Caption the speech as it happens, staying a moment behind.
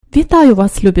Вітаю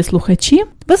вас, любі слухачі!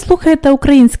 Ви слухаєте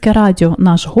українське радіо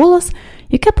 «Наш голос»,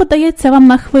 яке подається вам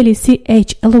на хвилі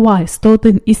CHLY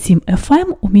 101,7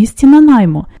 FM у місті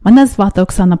Нанаймо. Мене звати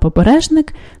Оксана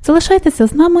Побережник. Залишайтеся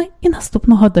з нами і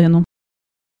наступну годину.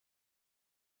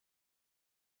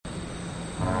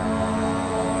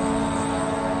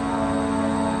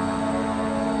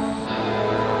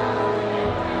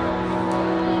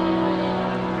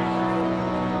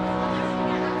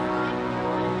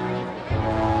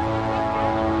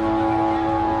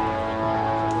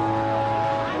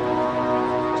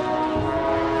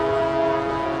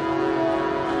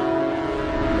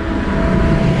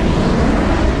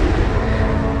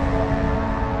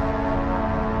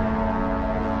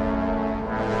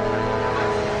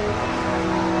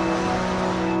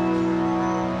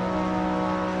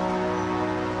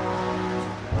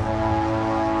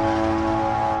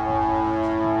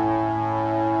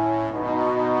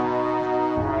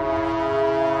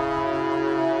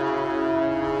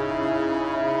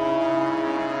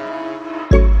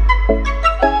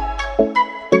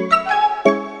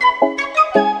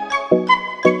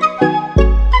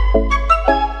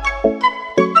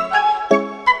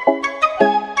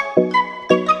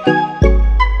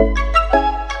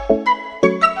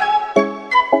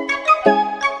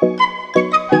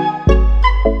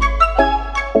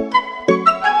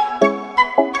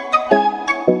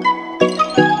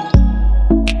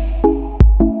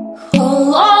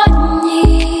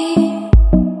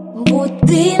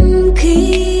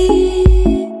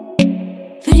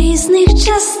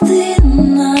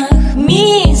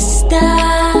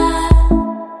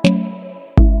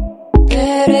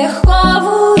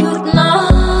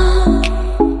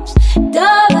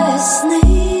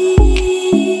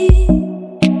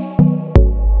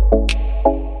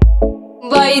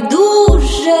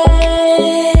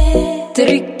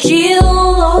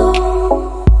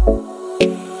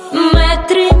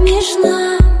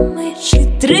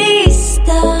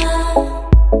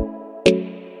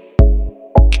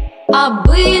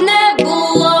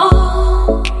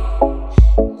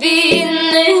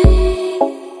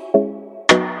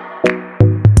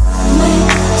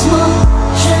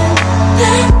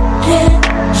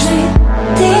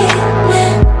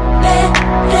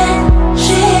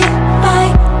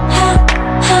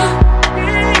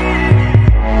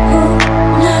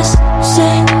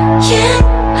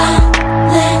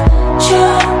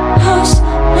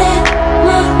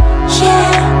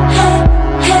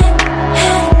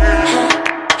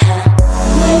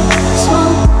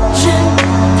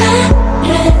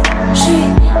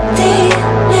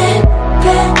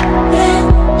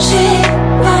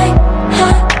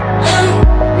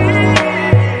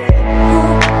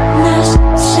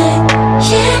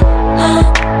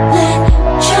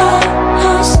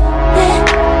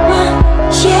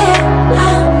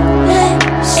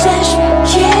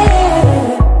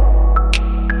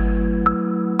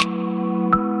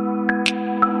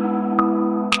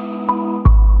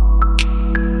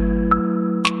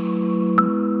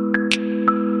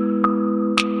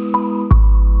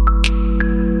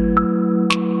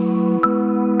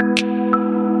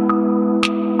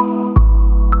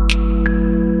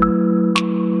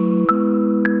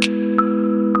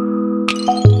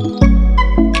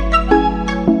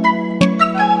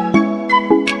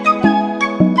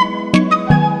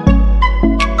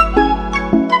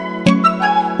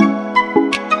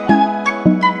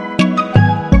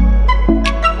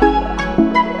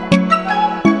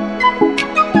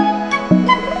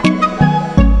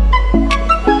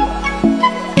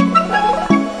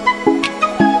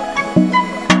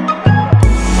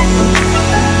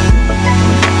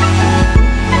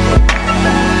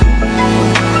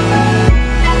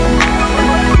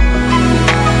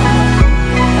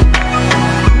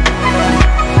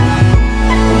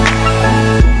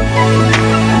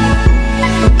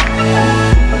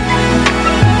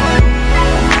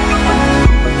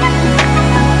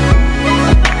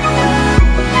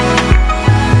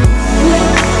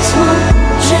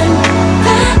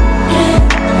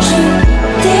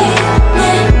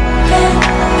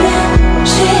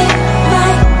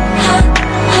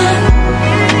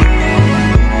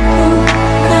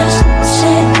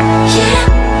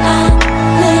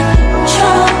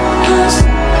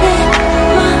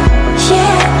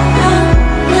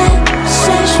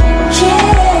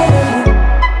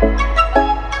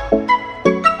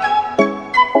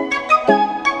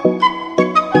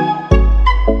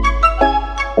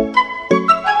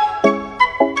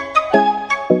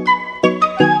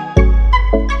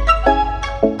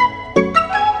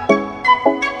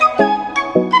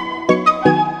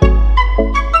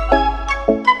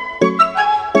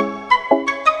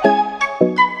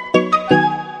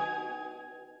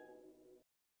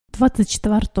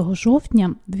 24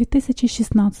 жовтня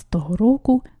 2016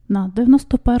 року на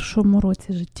 91-му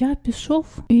році життя пішов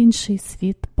в інший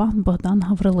світ пан Богдан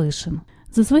Гаврилишин.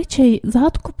 Зазвичай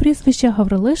згадку прізвища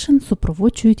Гаврилишин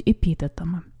супроводжують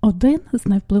епітетами. Один з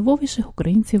найвпливовіших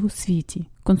українців у світі,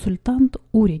 консультант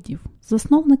урядів,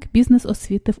 засновник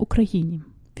бізнес-освіти в Україні,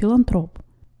 філантроп.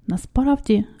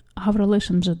 Насправді,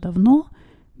 Гаврилишин вже давно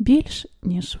більш,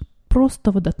 ніж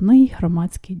просто видатний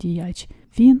громадський діяч.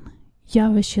 Він –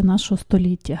 явище нашого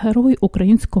століття, герой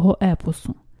українського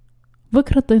епосу.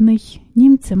 Викрадений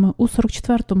німцями у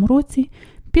 44-му році,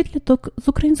 підліток з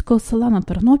українського села на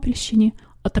Тернопільщині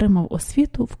отримав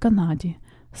освіту в Канаді,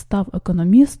 став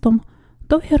економістом,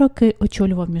 довгі роки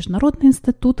очолював Міжнародний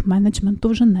інститут менеджменту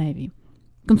в Женеві,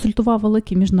 консультував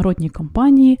великі міжнародні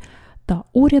компанії та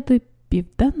уряди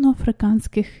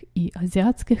південноафриканських і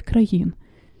азіатських країн,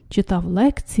 читав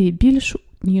лекції більш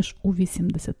ніж у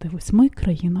 88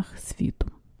 країнах світу.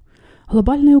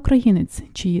 Глобальний українець,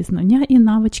 чиї знання і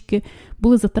навички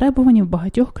були затребувані в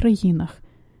багатьох країнах.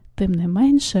 Тим не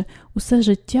менше, усе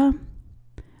життя,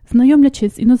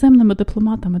 знайомлячись з іноземними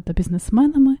дипломатами та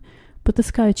бізнесменами,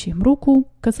 потискаючи їм руку,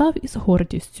 казав із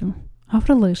гордістю: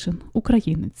 Гаврилишин –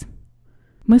 українець.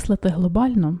 Мислити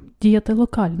глобально, діяти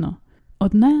локально –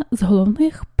 одне з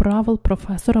головних правил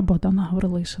професора Богдана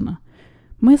Гаврилишина.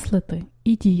 Мислити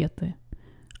і діяти,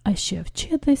 а ще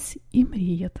вчитись і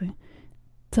мріяти.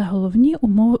 Це головні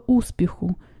умови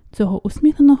успіху цього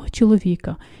усміхненого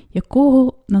чоловіка,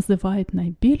 якого називають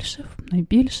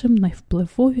найбільшим,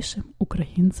 найвпливовішим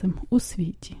українцем у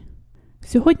світі.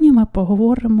 Сьогодні ми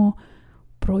поговоримо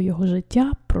про його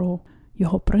життя, про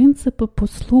його принципи,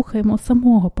 послухаємо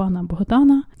самого пана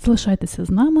Богдана. Залишайтеся з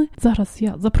нами. Зараз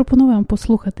я запропоную вам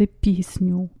послухати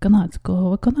пісню канадського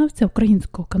виконавця,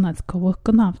 українського канадського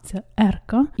виконавця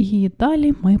Ерка. І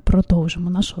далі ми продовжимо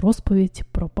нашу розповідь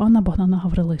про пана Богдана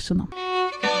Гаврилишина.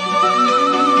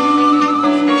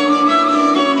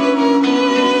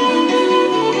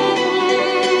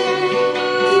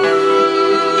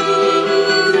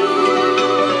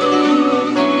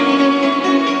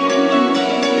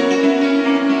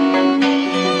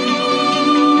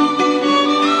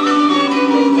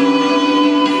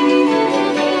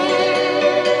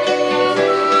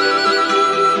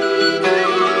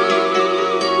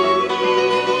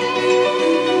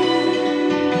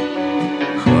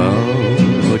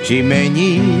 Чи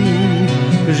мені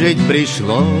жить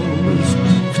прийшлось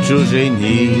в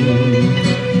чужині,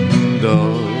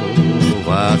 до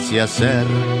вас я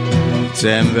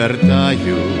серцем вертаюсь.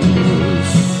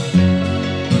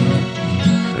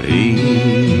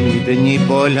 Рідні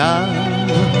поля,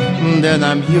 де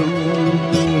нам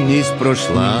юність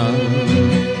пройшла,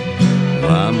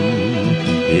 вам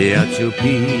я цю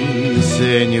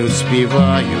пісню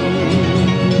співаю.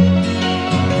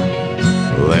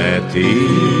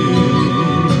 Летить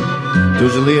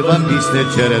тужлива пісня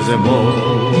через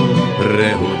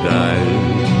море гудай.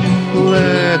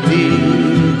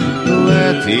 Летить,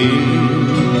 летить,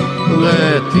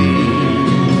 летить.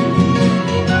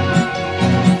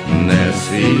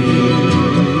 Неси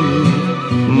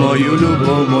мою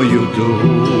любов, мою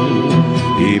тугу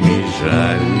і мій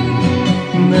жаль.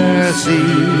 Неси,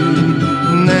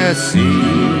 неси,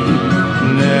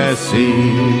 неси.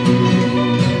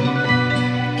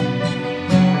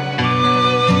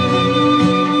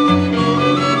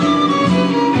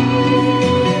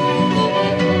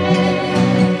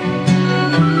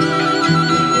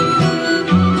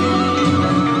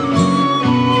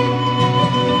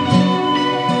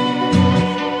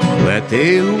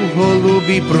 Лети у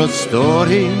голубі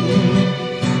просторі,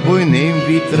 буйним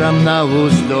вітрам на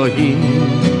уздогін.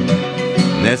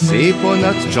 Неси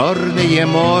понад Чорне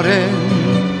море,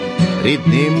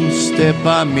 рідним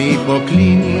степам мій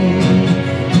поклін.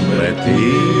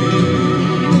 Лети,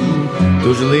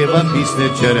 тужлива пісня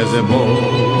через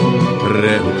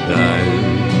море гудай.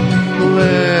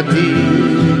 Лети,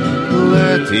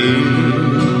 лети,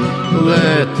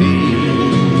 лети.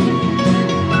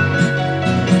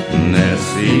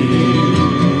 Неси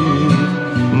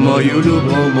мою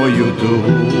любов, мою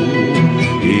тугу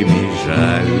і мій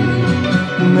жаль.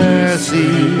 Неси,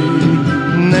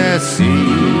 неси,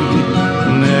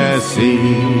 неси.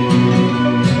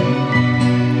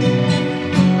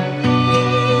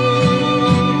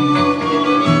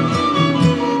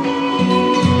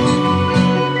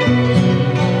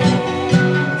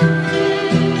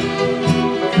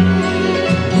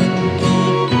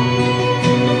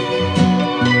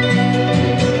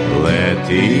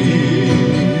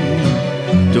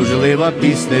 Тужлива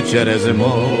пісня через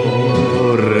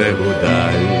море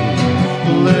гудай.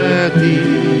 Лети,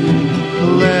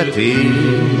 лети,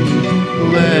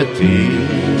 лети.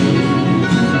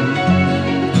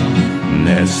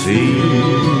 неси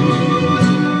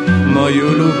мою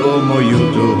любов,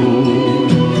 мою тугу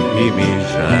і мій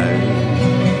жаль.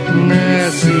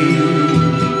 Неси,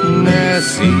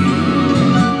 неси,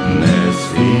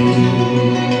 неси.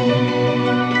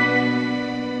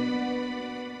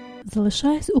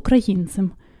 «Залишаюсь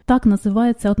українцем» – так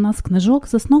називається одна з книжок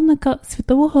засновника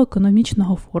Світового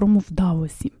економічного форуму в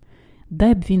Давосі.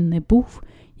 Де б він не був,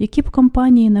 які б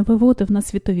компанії не виводив на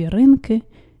світові ринки,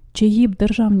 чиї б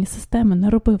державні системи не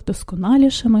робив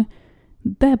досконалішими,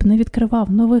 де б не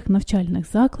відкривав нових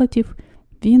навчальних закладів,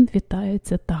 він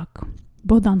вітається так.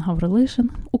 Богдан Гаврилишин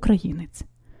 – українець.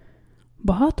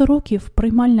 Багато років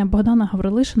приймальня Богдана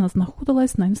Гаврилишина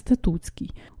знаходилась на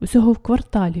Інститутській, усього в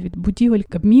кварталі від будівель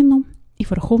Кабміну і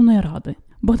Верховної Ради.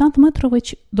 Богдан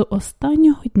Дмитрович до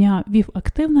останнього дня вів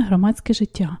активне громадське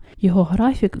життя. Його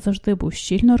графік завжди був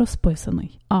щільно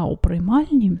розписаний. А у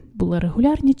приймальні були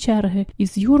регулярні черги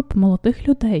із юрб молодих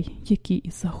людей, які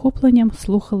із захопленням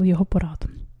слухали його порад.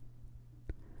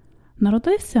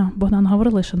 Народився Богдан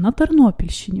Гаврилишин на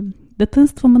Тернопільщині.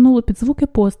 Дитинство минуло під звуки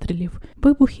пострілів,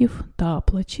 вибухів та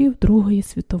плачів Другої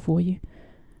світової.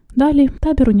 Далі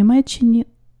табір у Німеччині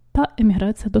та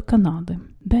еміграція до Канади,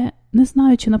 де, не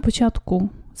знаючи на початку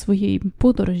своєї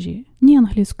подорожі ні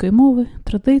англійської мови,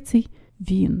 традицій,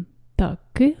 він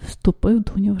таки вступив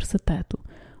до університету.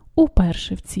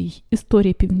 Уперше в цій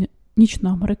історії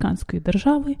північноамериканської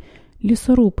держави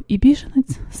лісоруб і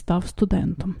біженець став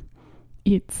студентом.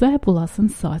 І це була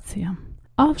сенсація.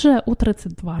 А вже у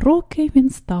 32 роки він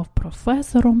став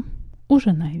професором у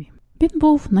Женеві. Він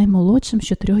був наймолодшим з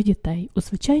 4 дітей у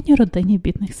звичайній родині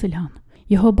бідних селян.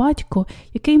 Його батько,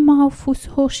 який мав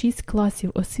усього 6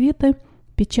 класів освіти,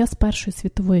 під час Першої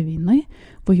світової війни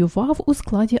воював у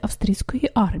складі австрійської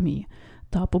армії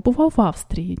та побував в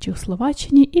Австрії,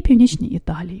 Чехословаччині і Північній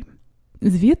Італії.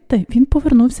 Звідти він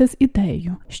повернувся з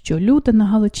ідеєю, що люди на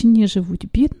Галичині живуть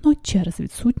бідно через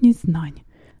відсутність знань.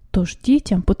 Тож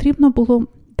дітям потрібно було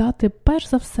дати перш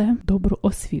за все добру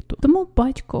освіту. Тому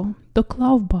батько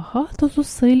доклав багато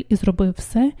зусиль і зробив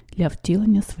все для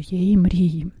втілення своєї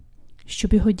мрії,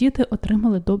 щоб його діти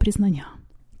отримали добрі знання.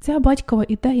 Ця батькова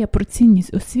ідея про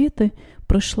цінність освіти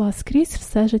пройшла скрізь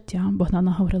все життя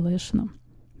Богдана Гаврилишина.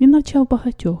 Він навчав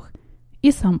багатьох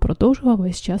і сам продовжував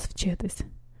весь час вчитись.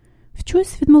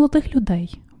 «Вчусь від молодих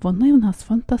людей, вони в нас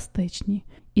фантастичні»,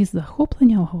 – із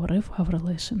захопленням говорив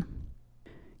Гаврилишин.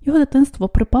 Його дитинство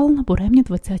припало на буремні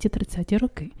 20-30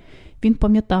 роки. Він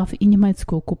пам'ятав і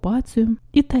німецьку окупацію,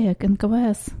 і те, як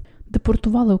НКВС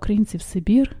депортували українців в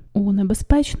Сибір. У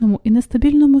небезпечному і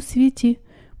нестабільному світі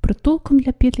притулком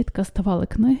для підлітка ставали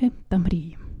книги та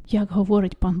мрії. Як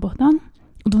говорить пан Богдан,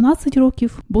 у 12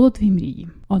 років було 2 мрії.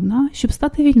 Одна – щоб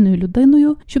стати вільною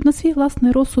людиною, щоб на свій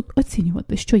власний розсуд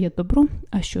оцінювати, що є добро,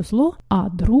 а що зло, а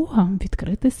друга –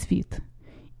 відкрити світ.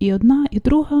 І одна, і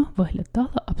друга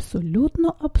виглядала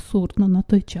абсолютно абсурдно на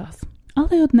той час.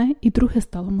 Але й одне, і друге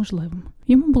стало можливим.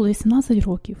 Йому було 18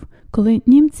 років, коли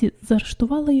німці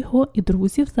заарештували його і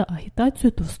друзів за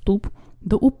агітацію та вступ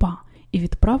до УПА і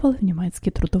відправили в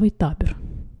німецький трудовий табір.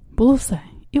 Було все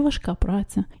 – і важка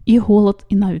праця, і голод,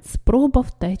 і навіть спроба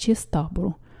втечі з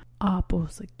табору. А по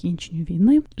закінченню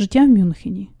війни – життя в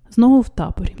Мюнхені, знову в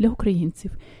таборі для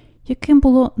українців, яким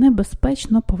було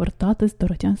небезпечно повертатись до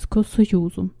Радянського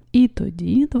Союзу. І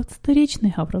тоді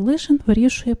 20-річний Гаврилишин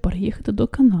вирішує переїхати до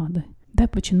Канади, де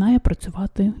починає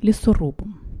працювати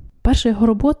лісорубом. Перша його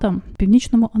робота в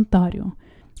Північному Онтаріо.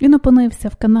 Він опинився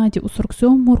в Канаді у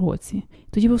 47-му році.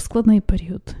 Тоді був складний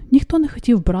період. Ніхто не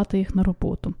хотів брати їх на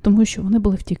роботу, тому що вони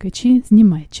були втікачі з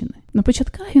Німеччини. На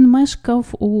початках він мешкав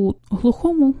у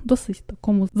глухому, досить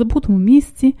такому забутому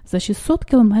місці за 600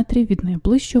 кілометрів від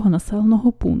найближчого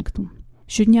населеного пункту.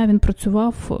 Щодня він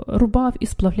працював, рубав і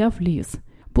сплавляв ліс.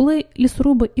 Були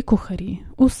лісоруби і кухарі.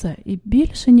 Усе. І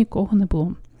більше нікого не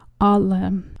було.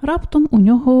 Але раптом у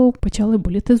нього почали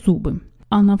боліти зуби.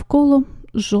 А навколо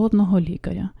жодного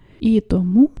лікаря. І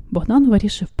тому Богдан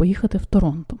вирішив поїхати в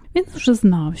Торонто. Він вже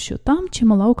знав, що там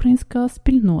чимала українська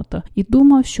спільнота і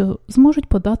думав, що зможуть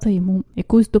подати йому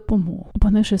якусь допомогу.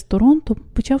 Опинившись в Торонто,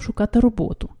 почав шукати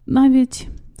роботу. Навіть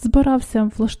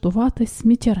збирався влаштуватись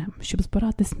сміттярем, щоб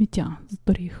збирати сміття з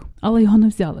доріг. Але його не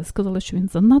взяли, сказали, що він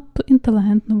занадто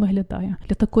інтелігентно виглядає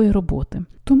для такої роботи.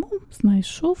 Тому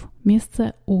знайшов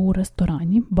місце у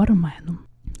ресторані барменом.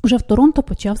 Уже в Торонто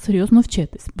почав серйозно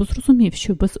вчитись, бо зрозумів,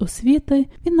 що без освіти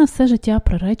він на все життя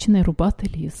приречений рубати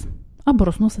ліс або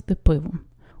розносити пиво.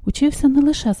 Учився не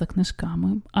лише за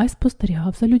книжками, а й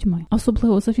спостерігав за людьми,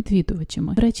 особливо за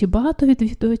відвідувачами. До речі, багато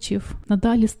відвідувачів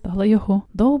надалі стали його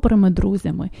добрими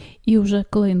друзями, і вже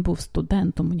коли він був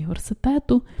студентом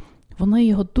університету, вони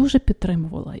його дуже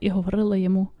підтримували і говорили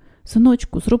йому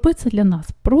синочку, зроби це для нас,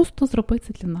 просто зроби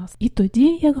це для нас. І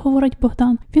тоді, як говорить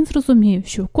Богдан, він зрозумів,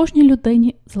 що в кожній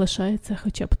людині залишається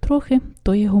хоча б трохи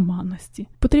тої гуманності.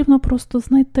 Потрібно просто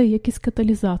знайти якийсь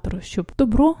каталізатор, щоб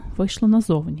добро вийшло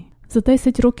назовні. За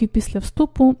 10 років після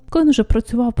вступу, коли він вже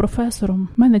працював професором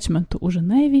менеджменту у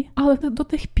Женеві, але до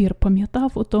тих пір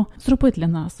пам'ятав ото «зроби для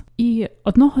нас». І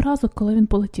одного разу, коли він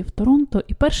полетів в Торонто,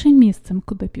 і першим місцем,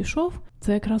 куди пішов,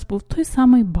 це якраз був той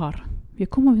самий бар, в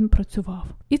якому він працював.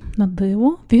 І на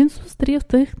диво він зустрів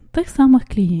тих самих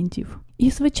клієнтів. І,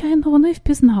 звичайно, вони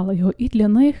впізнали його. І для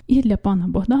них, і для пана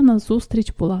Богдана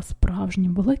зустріч була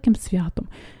справжнім великим святом.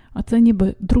 А це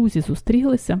ніби друзі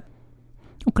зустрілися.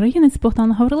 Українець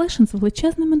Богдан Гаврилишин з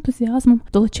величезним ентузіазмом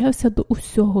долучався до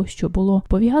усього, що було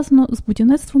пов'язано з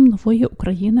будівництвом нової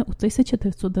України у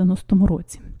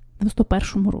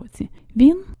 1991 році.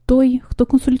 Він той, хто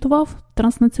консультував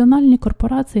транснаціональні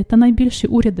корпорації та найбільші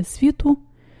уряди світу,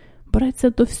 береться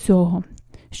до всього,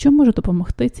 що може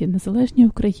допомогти цій незалежній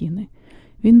Україні.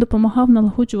 Він допомагав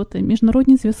налагоджувати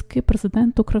міжнародні зв'язки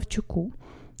президенту Кравчуку,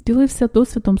 ділився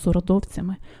досвідом з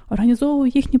урядовцями, організовував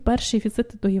їхні перші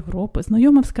візити до Європи,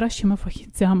 знайомив з кращими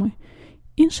фахівцями.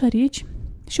 Інша річ,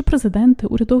 що президенти,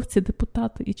 урядовці,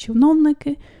 депутати і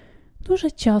чиновники дуже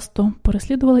часто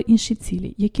переслідували інші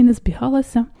цілі, які не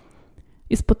збігалися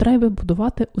із потреби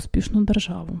будувати успішну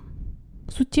державу.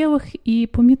 Суттєвих і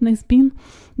помітних змін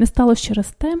не сталося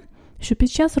через те, що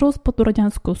під час розпаду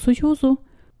Радянського Союзу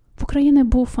в Україні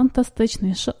був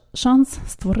фантастичний шанс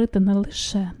створити не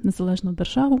лише незалежну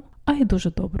державу, а й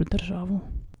дуже добру державу.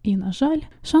 І, на жаль,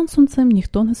 шансом цим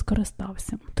ніхто не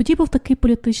скористався. Тоді був такий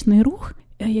політичний рух,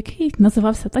 який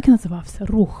називався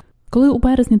рух. Коли у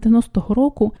березні 90-го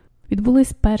року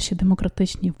відбулись перші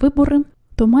демократичні вибори,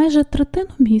 то майже третину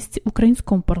місць в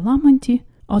українському парламенті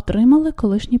отримали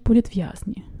колишні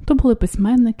політв'язні. То були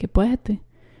письменники, поети,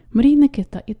 мрійники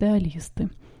та ідеалісти.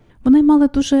 Вони мали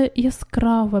дуже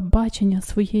яскраве бачення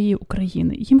своєї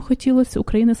України. Їм хотілося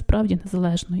України справді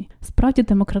незалежної, справді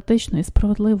демократичної,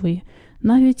 справедливої.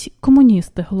 Навіть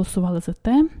комуністи голосували за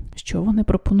те, що вони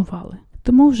пропонували.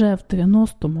 Тому вже в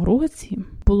 90-му році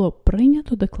було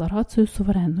прийнято Декларацію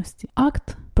суверенності.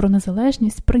 Акт про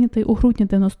незалежність, прийнятий у грудні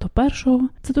 91-го,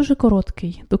 це дуже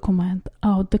короткий документ,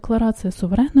 а от Декларація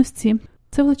суверенності –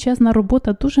 це величезна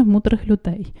робота дуже мудрих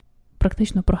людей.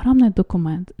 Практично програмний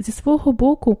документ. Зі свого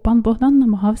боку пан Богдан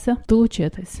намагався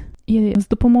долучитись. І з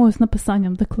допомогою з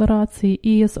написанням декларації,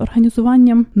 і з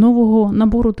організуванням нового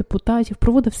набору депутатів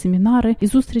проводив семінари і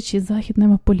зустрічі з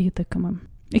західними політиками,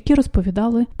 які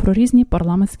розповідали про різні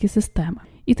парламентські системи.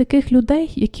 І таких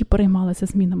людей, які переймалися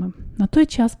змінами, на той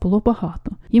час було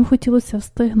багато. Їм хотілося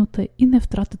встигнути і не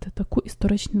втратити таку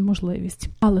історичну можливість.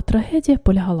 Але трагедія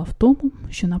полягала в тому,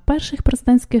 що на перших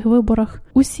президентських виборах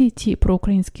усі ті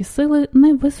проукраїнські сили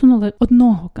не висунули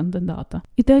одного кандидата.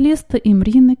 Ідеалісти і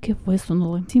мрійники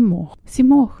висунули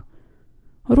сімох.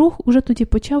 Рух уже тоді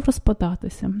почав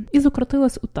розпадатися, і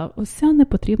зокротилась уся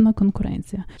непотрібна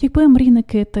конкуренція. Якби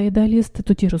мрійники та ідеалісти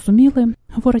тоді розуміли,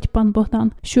 говорить пан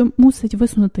Богдан, що мусить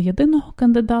висунути єдиного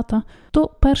кандидата,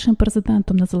 то першим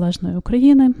президентом незалежної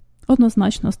України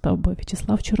однозначно став би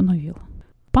В'ячеслав Чорновіл.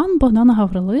 Пан Богдан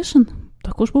Гаврилишин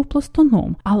також був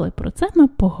пластуном, але про це ми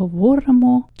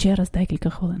поговоримо через декілька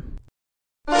хвилин.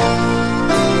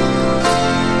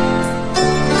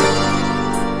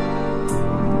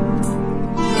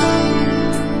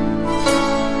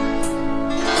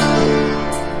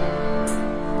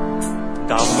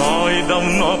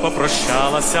 Давно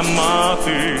попрощалася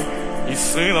мати із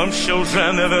сином, що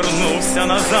вже не вернувся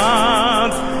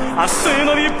назад, а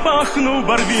синові пахнув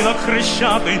барвінок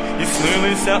хрещатий, і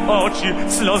снилися очі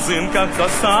в сльозинках до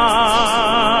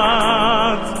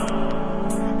сад.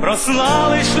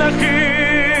 Прослали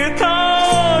шляхи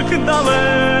так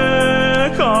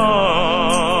далеко,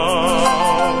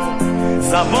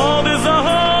 за води, за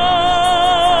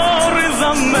гори,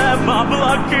 за неба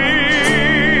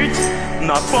блакить,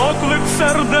 на поклик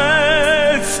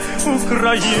сердець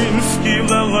український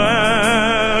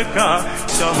лелека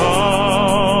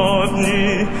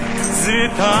сьогодні з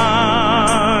вітанням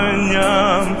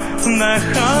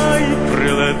нехай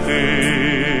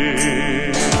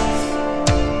прилетить.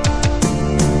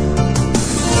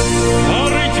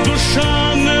 Горить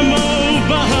душа, немов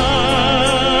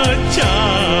багаття,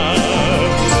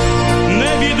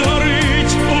 не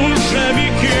відгорить уже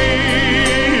віки.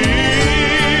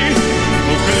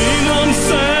 Уклін вам,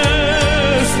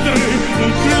 сестри,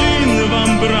 уклін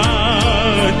вам,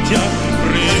 браття,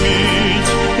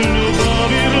 прийміть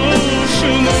любові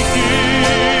рушники.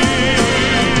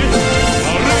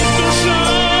 Горить душа,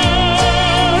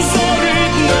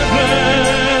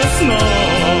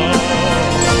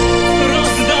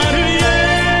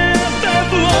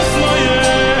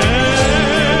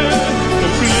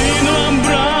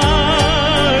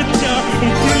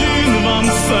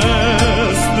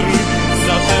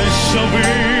 що ви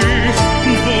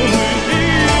були і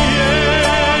є.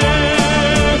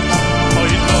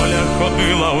 Ой, доля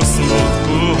ходила у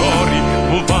смутку горі,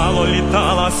 бувало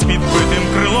літала з підбитим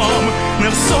крилом, не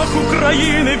всох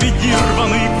України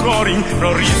відірваний корінь,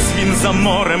 проріс він за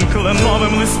морем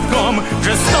кленовим листком,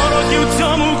 вже 100 років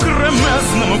цьому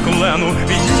кремезному клену,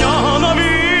 від нього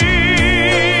нові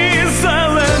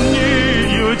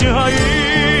зеленіють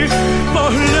гаї.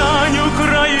 Поглянь,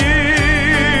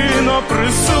 Україно,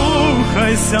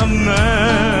 прислухайся в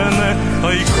мене,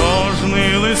 ой,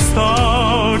 кожний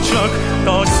листочок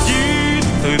то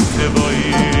діти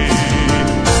твої.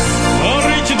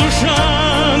 Горить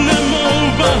душа, немов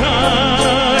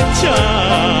багаття,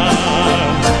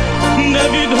 не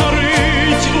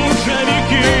відгорить уже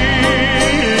віки.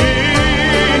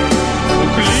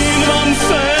 Уклін вам,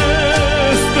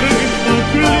 сестри,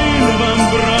 уклін вам,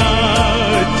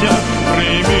 браття,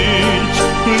 прийміть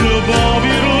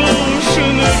любові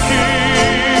рушники.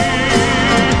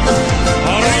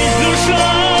 Горить душа,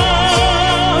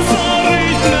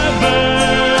 зорить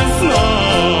небесно,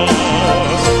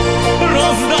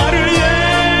 роздарює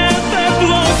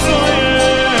тепло своє.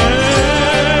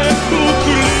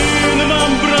 Уклін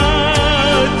вам,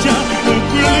 браття,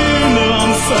 уклін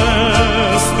вам,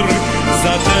 сестри,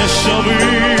 за те, що ви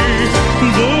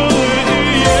були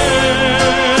і є.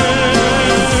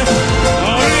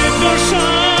 Горить душа,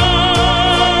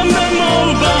 немов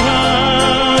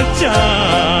багаття,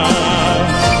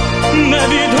 не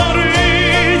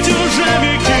відгорить уже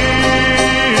віки.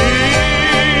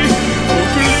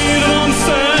 Уклін вам,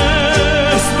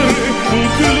 сестри,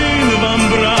 уклін вам,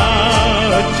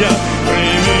 браття,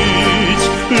 прийміть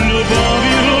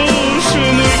любові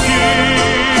рушники.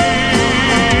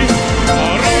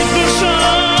 Горить душа,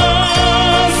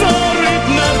 зорить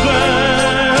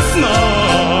небесно,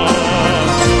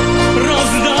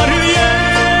 роздарює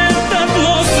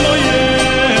тепло своє.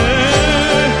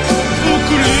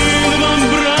 Уклін вам,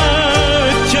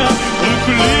 браття,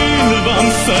 уклін вам,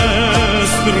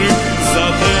 сестри, за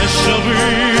те, що ви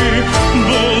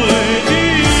були і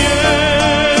є.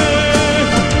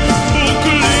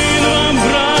 Уклін вам,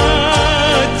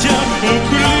 браття,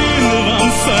 уклін вам,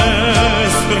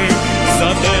 сестри, за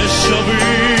те, що ви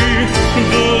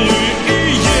були і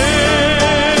є.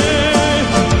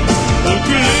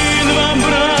 Уклін вам,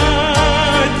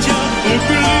 браття,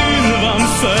 уклін вам,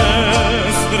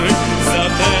 сестри, за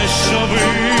те, що ви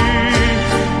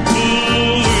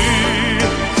були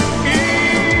і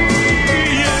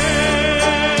є.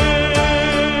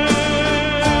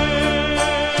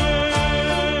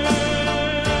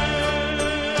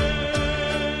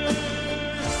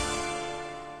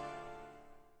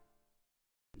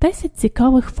 10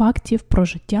 цікавих фактів про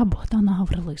життя Богдана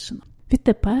Гаврилишина.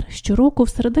 Відтепер щороку в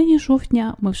середині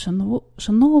жовтня ми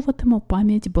вшановуватимемо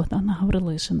пам'ять Богдана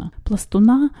Гаврилишина,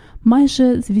 пластуна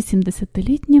майже з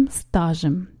 80-літнім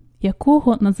стажем,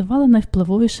 якого називали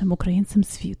найвпливовішим українцем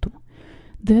світу.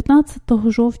 19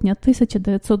 жовтня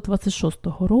 1926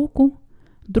 року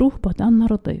друг Богдан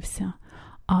народився,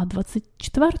 а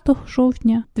 24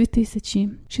 жовтня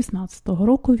 2016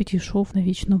 року відійшов на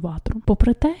вічну ватру.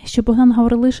 Попри те, що Богдан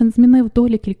Гаврилишин змінив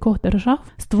долі кількох держав,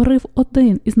 створив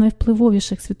один із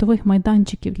найвпливовіших світових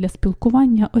майданчиків для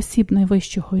спілкування осіб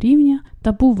найвищого рівня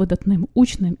та був видатним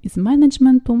учнем із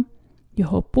менеджменту,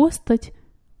 його постать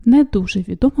не дуже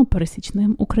відома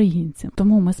пересічним українцям.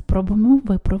 Тому ми спробуємо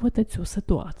виправити цю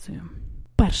ситуацію.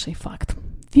 Перший факт.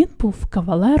 Він був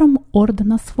кавалером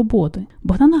Ордена Свободи.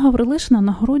 Богдана Гаврилишина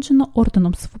нагороджено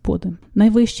Орденом Свободи,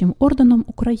 найвищим орденом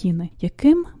України,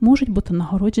 яким можуть бути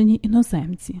нагороджені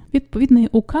іноземці. Відповідний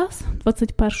указ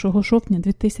 21 жовтня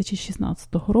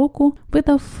 2016 року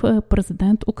видав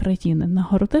президент України,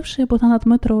 нагородивши Богдана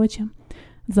Дмитровича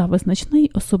за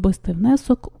визначний особистий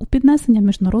внесок у піднесення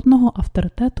міжнародного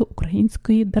авторитету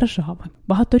української держави,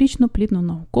 багаторічну плідну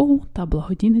наукову та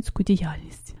благодійницьку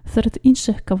діяльність. Серед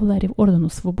інших кавалерів Ордену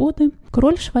Свободи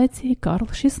король Швеції Карл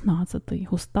XVI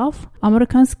Густав,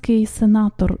 американський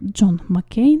сенатор Джон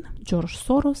Маккейн, Джордж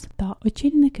Сорос та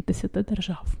очільники 10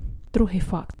 держав. Другий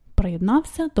факт.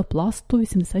 Приєднався до пласту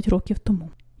 80 років тому.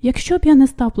 «Якщо б я не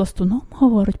став пластуном, –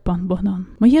 говорить пан Богдан,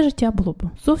 – моє життя було б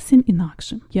зовсім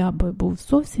інакшим. Я би був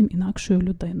зовсім інакшою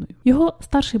людиною». Його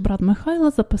старший брат Михайло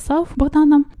записав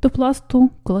Богдана до пласту,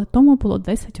 коли тому було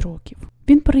 10 років.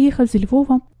 Він переїхав зі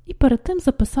Львова і перед тим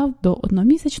записав до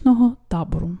одномісячного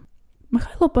табору.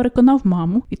 Михайло переконав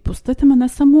маму відпустити мене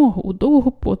самого у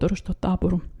довгу подорож до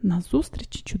табору на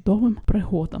зустріч чудовим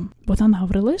пригодам. Богдан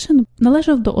Гаврилишин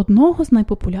належав до одного з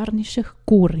найпопулярніших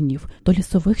куренів – до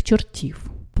лісових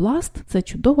чортів. Пласт – це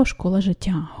чудова школа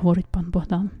життя, говорить пан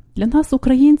Богдан. Для нас,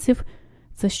 українців,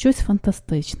 це щось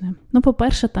фантастичне.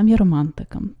 По-перше, там є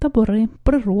романтика, табори,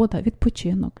 природа,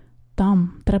 відпочинок.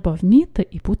 Там треба вміти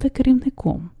і бути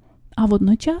керівником. А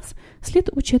водночас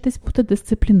слід учитись бути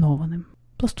дисциплінованим.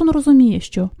 Пластун розуміє,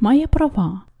 що має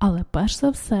права, але перш за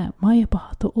все має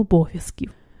багато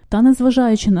обов'язків. Та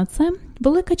незважаючи на це,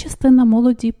 велика частина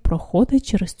молоді проходить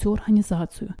через цю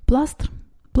організацію.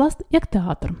 Пласт як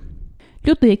театр.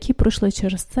 Люди, які пройшли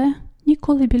через це,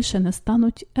 ніколи більше не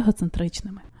стануть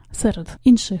егоцентричними. Серед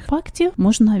інших фактів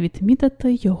можна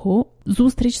відмітити його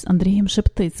зустріч з Андрієм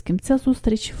Шептицьким. Ця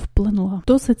зустріч вплинула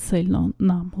досить сильно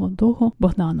на молодого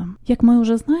Богдана. Як ми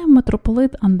вже знаємо,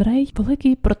 митрополит Андрей –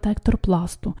 великий протектор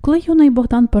Пласту. Коли юний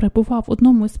Богдан перебував в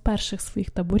одному із перших своїх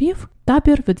таборів,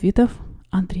 табір відвідав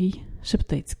Андрій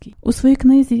Шептицький. У своїй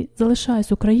книзі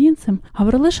 «Залишаюсь українцем»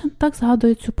 Гаврилишин так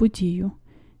згадує цю подію.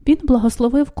 Він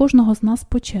благословив кожного з нас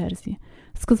по черзі,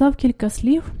 сказав кілька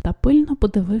слів та пильно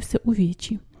подивився у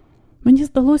вічі. Мені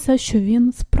здалося, що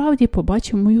він справді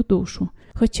побачив мою душу,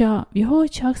 хоча в його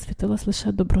очах світилась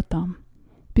лише доброта.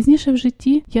 Пізніше в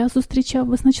житті я зустрічав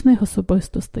визначних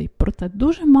особистостей, проте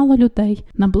дуже мало людей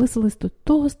наблизились до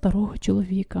того старого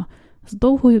чоловіка з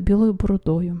довгою білою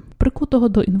бородою, прикутого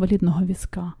до інвалідного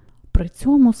візка, при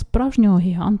цьому справжнього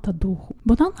гіганта духу.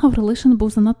 Богдан Гаврилишин був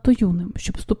занадто юним,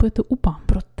 щоб вступити в УПА,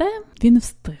 проте він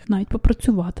встиг навіть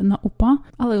попрацювати на УПА,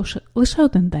 але лише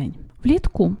один день.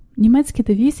 Влітку німецькі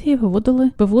дивізії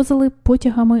вивозили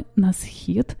потягами на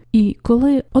схід, і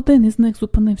коли один із них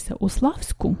зупинився у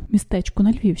Славську, містечку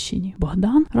на Львівщині,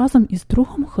 Богдан разом із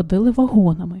другом ходили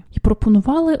вагонами і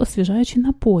пропонували освіжаючі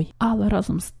напої, але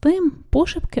разом з тим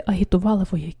пошепки агітували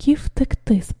вояків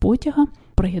втекти з потяга,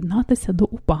 приєднатися до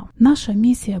УПА. Наша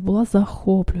місія була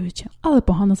захоплююча, але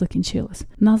погано закінчилась.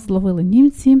 Нас зловили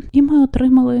німці, і ми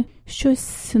отримали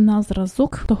щось на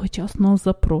зразок тогочасного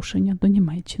запрошення до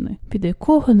Німеччини, від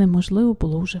якого неможливо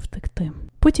було вже втекти.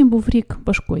 Потім був рік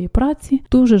важкої праці,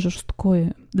 дуже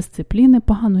жорсткої дисципліни,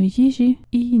 поганої їжі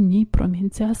і ні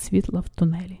промінця світла в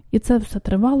тунелі. І це все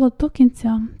тривало до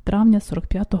кінця травня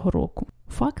 45-го року.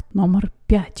 Факт номер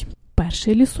 5.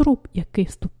 Перший лісоруб, який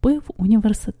вступив в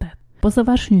університет. По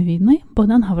завершенню війни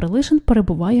Богдан Гаврилишин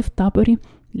перебуває в таборі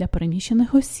для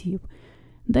переміщених осіб,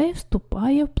 де й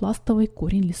вступає в пластовий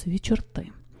курінь лісові чорти.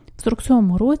 В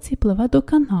 47-му році пливе до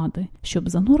Канади, щоб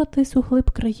зануритись у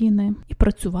глиб країни і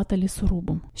працювати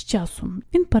лісорубом. З часом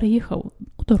він переїхав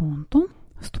у Торонто,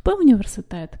 вступив в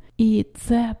університет, і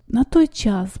це на той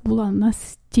час була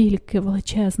настільки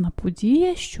величезна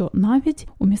подія, що навіть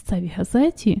у місцевій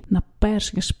газеті на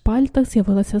перших шпальтах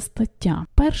з'явилася стаття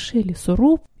 «Перший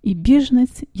лісоруб і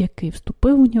біженець, який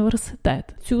вступив в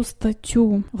університет». Цю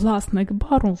статтю власник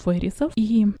бару вирізав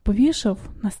і повішав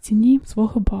на стіні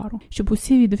свого бару, щоб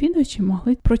усі відвідувачі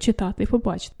могли прочитати і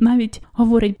побачити. Навіть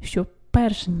говорять, що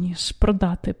перш ніж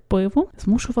продати пиво,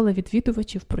 змушували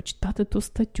відвідувачів прочитати ту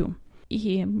статтю.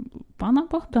 І пана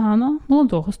Богдана,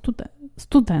 молодого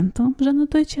студента вже на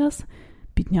той час,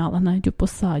 підняла навіть у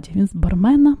посаді. Він з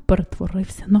бармена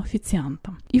перетворився на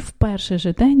офіціанта. І в перший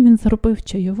же день він заробив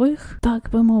чайових, так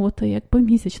би мовити, якби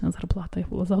місячна зарплата їх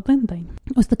була за один день.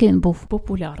 Ось такий він був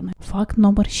популярний. Факт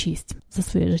номер 6. За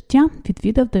своє життя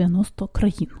відвідав 90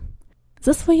 країн.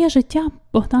 За своє життя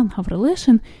Богдан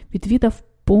Гаврилишин відвідав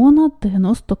понад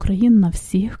 90 країн на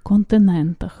всіх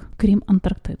континентах, крім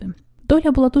Антарктиди.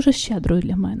 Доля була дуже щедрою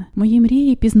для мене. Мої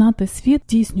мрії пізнати світ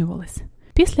здійснювались.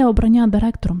 Після обрання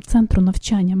директором Центру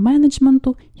навчання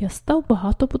менеджменту я став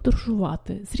багато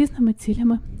подорожувати з різними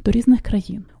цілями до різних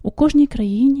країн. У кожній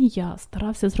країні я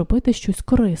старався зробити щось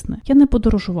корисне. Я не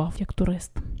подорожував як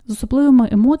турист. З особливими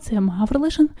емоціями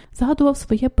Гаврилишин згадував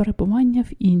своє перебування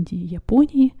в Індії,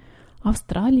 Японії,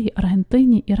 Австралії,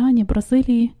 Аргентині, Ірані,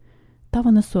 Бразилії та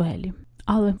Венесуелі.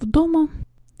 Але вдома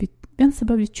він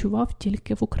себе відчував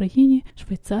тільки в Україні,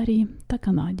 Швейцарії та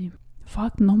Канаді.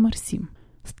 Факт номер 7.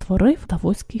 Створив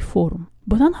Давоський форум.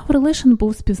 Богдан Гаврилишин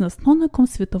був співзасновником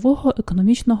Світового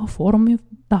економічного форуму в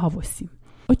Давосі.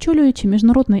 Очолюючи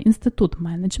Міжнародний інститут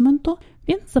менеджменту,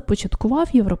 він започаткував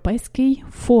Європейський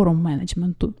форум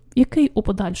менеджменту, який у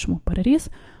подальшому переріс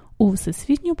у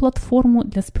всесвітню платформу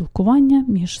для спілкування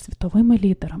між світовими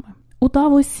лідерами. У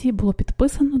Давосі було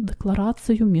підписано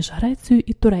декларацію між Грецією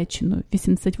і Туреччиною в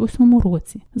 1988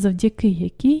 році, завдяки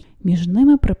якій між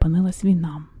ними припинилась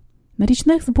війна. На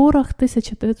річних зборах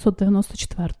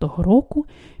 1994 року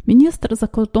міністр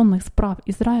закордонних справ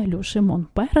Ізраїлю Шимон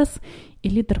Перес і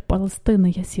лідер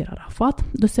Палестини Ясір Арафат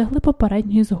досягли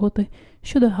попередньої згоди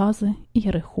щодо Гази і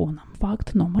Єрихона.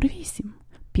 Факт номер 8.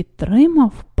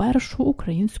 Підтримав першу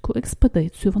українську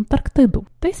експедицію в Антарктиду.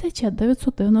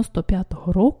 1995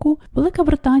 року Велика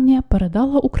Британія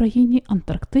передала Україні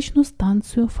антарктичну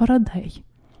станцію Фарадей.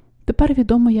 тепер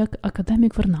відомий як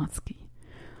Академік Вернадський.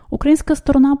 Українська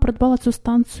сторона придбала цю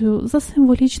станцію за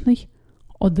символічний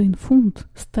 1 фунт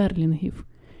стерлінгів.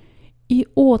 І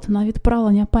от на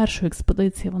відправлення першої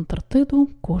експедиції в Антарктиду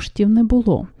коштів не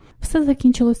було. Все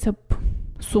закінчилося б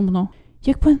сумно,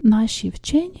 якби наші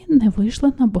вчені не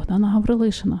вийшли на Богдана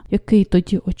Гаврилишина, який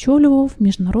тоді очолював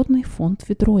Міжнародний фонд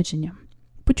відродження.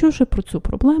 Почувши про цю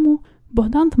проблему,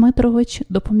 Богдан Дмитрович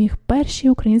допоміг першій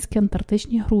українській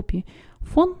антарктичній групі.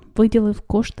 Фонд виділив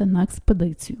кошти на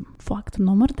експедицію. Факт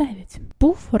номер 9.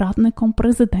 Був радником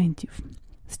президентів.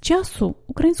 З часу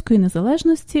української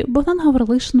незалежності Богдан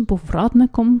Гаврилишин був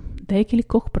радником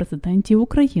декількох президентів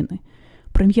України,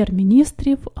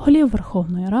 прем'єр-міністрів, голів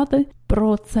Верховної Ради.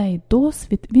 Про цей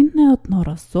досвід він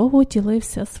неодноразово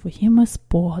ділився своїми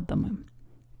спогадами.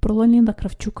 Про Леоніда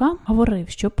Кравчука говорив,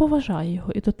 що поважає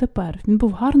його і дотепер. Він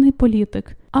був гарний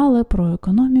політик, але про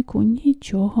економіку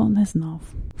нічого не знав.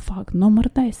 Факт номер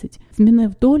 10.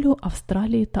 Змінив долю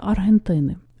Австралії та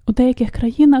Аргентини. У деяких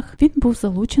країнах він був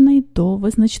залучений до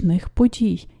визначних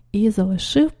подій і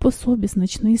залишив по собі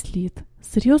значний слід,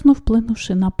 серйозно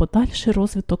вплинувши на подальший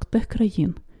розвиток тих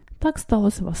країн. Так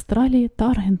сталося в Австралії та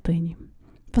Аргентині.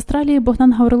 В Австралії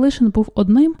Богдан Гаврилишин був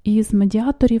одним із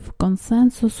медіаторів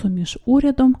консенсусу між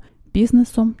урядом,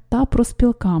 бізнесом та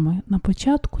профспілками на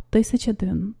початку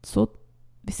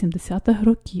 1980-х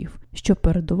років, що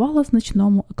передувало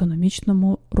значному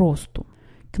економічному росту.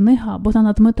 Книга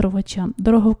Богдана Дмитровича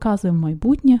 «Дороговкази в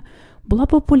майбутнє» була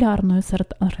популярною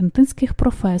серед аргентинських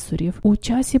професорів у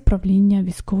часі правління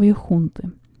військової хунти.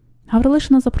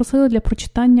 Гаврилишина запросили для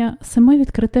прочитання 7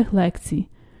 відкритих лекцій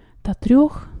та 3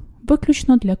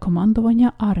 виключно для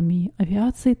командування армії,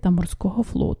 авіації та морського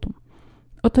флоту.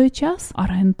 У той час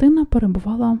Аргентина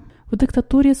перебувала в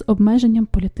диктатурі з обмеженням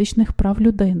політичних прав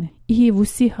людини і в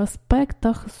усіх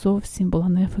аспектах зовсім була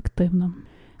неефективна.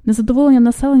 Незадоволення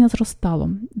населення зростало.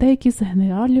 Деякі з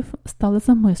генералів стали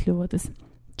замислюватись,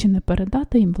 чи не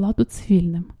передати їм владу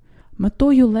цивільним.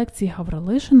 Метою лекцій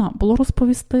Гаврилишина було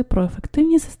розповісти про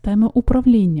ефективні системи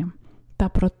управління та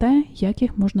про те, як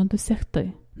їх можна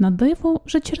досягти. На диво,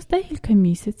 вже через декілька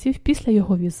місяців після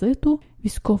його візиту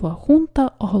військова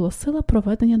хунта оголосила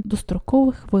проведення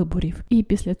дострокових виборів. І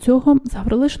після цього з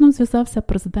Гаврилишином зв'язався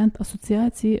президент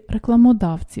Асоціації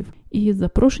рекламодавців із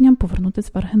запрошенням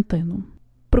повернутися в Аргентину.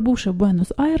 Прибувши в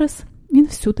Буенос-Айрес, він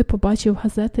всюди побачив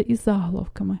газети із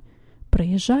заголовками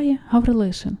 «Приїжджає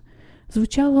Гаврилишин».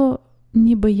 Звучало,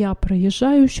 ніби я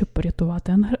приїжджаю, щоб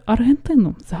порятувати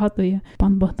Аргентину, згадує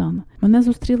пан Богдан. Мене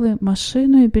зустріли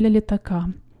машиною біля літака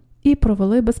і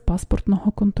провели без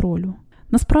паспортного контролю.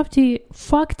 Насправді,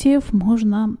 фактів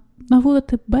можна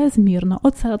наводити безмірно.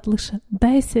 Оце от лише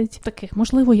 10 таких,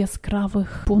 можливо,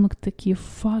 яскравих пунктиків,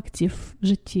 фактів в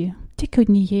житті тільки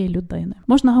однієї людини.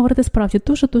 Можна говорити справді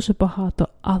дуже-дуже багато,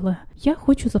 але я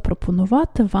хочу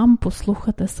запропонувати вам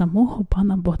послухати самого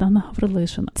пана Богдана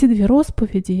Гаврилишина. Ці 2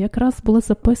 розповіді якраз були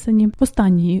записані в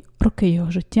останні роки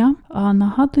його життя, а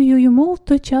нагадую, йому в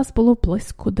той час було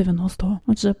близько 90-го.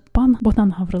 Отже, пан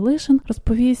Богдан Гаврилишин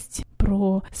розповість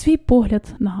про свій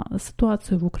погляд на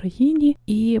ситуацію в Україні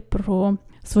і про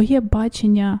своє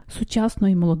бачення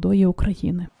сучасної молодої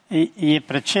України. Є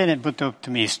причини бути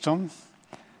оптимістом,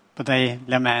 бодай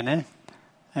для мене,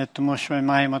 тому що ми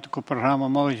маємо таку програму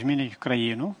 «Молодь змінить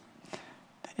Україну»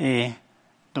 і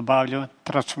добавлю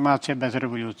 «Трансформація без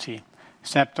революції».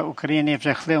 Себто Україна є в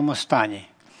жахливому стані.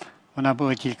 Вона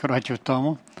була кілька років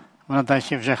тому, вона далі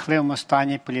в жахливому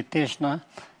стані політично,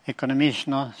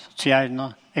 економічно,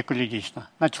 соціально, екологічно,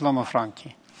 на цілому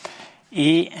фронті.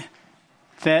 І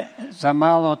це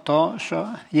замало того, що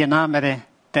є наміри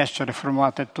дещо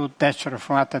реформувати тут, дещо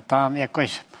реформувати там,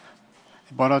 якось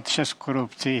боротися з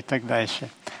корупцією і так далі.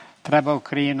 Треба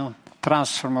Україну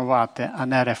трансформувати, а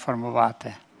не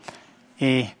реформувати.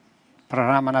 І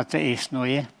програма на це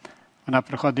існує. Вона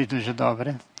проходить дуже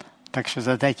добре. Так що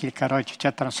за декілька років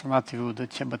ця трансформація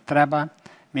відбудеться, бо треба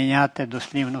міняти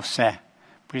дослівно все.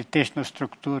 Політичну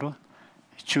структуру,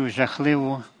 цю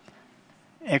жахливу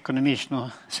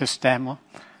економічну систему,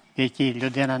 в якій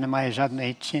людина не має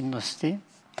жодної цінності.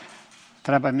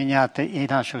 Треба міняти і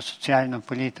нашу соціальну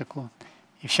політику,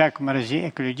 і в всякому разі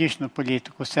екологічну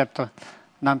політику. Себто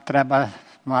нам треба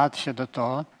змагатися до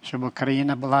того, щоб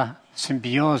Україна була в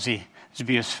симбіозі з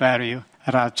біосферою,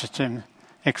 радше, чим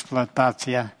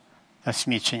експлуатація та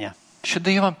смічення. Що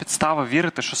дає вам підстави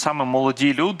вірити, що саме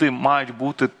молоді люди мають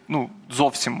бути,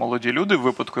 зовсім молоді люди, в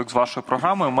випадку, як з вашою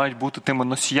програмою, мають бути тими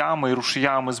носіями і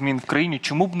рушіями змін в країні?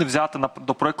 Чому б не взяти,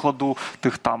 до прикладу,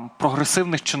 тих там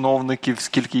прогресивних чиновників,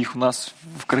 скільки їх у нас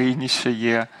в країні ще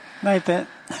є? Знаєте,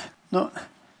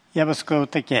 я би сказав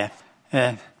таке.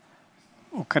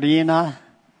 Україна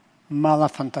мала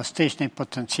фантастичний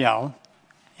потенціал,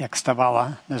 як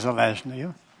ставала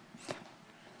незалежною.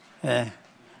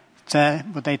 Це,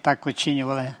 бодай так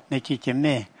оцінювали не тільки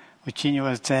ми,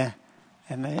 оцінювали це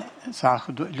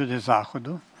люди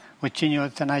Заходу,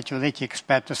 оцінювали це навіть великі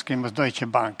експерти, скажімо, з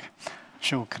Deutsche Bank,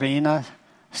 що Україна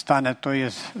стане тою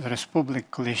з республік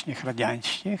колишніх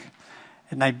радянських,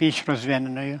 найбільш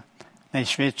розвиненою,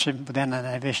 найшвидше буде на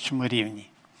найвищому рівні.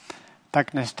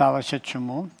 Так не сталося.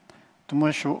 Чому?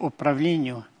 Тому що в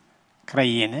управлінні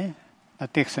країни на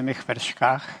тих самих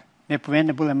вершках ми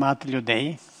повинні були мати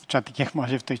людей, хоча таких,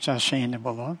 може, в той час ще й не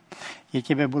було,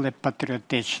 які би були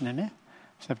патріотичними,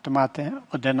 тобто мати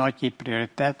одинокий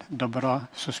пріоритет, добро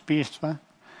суспільства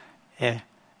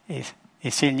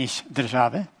і сильність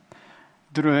держави.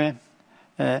 Друге,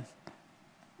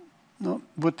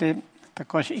 бути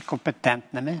також і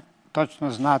компетентними,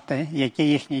 точно знати, яке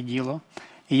їхнє діло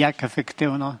і як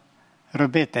ефективно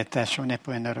робити те, що вони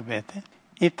повинні робити.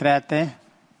 І третє,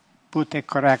 бути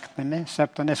коректними,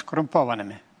 тобто не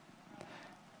скорумпованими.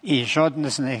 І жоден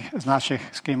з наших,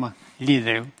 скажімо,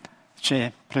 лідерів,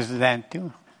 чи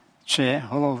президентів, чи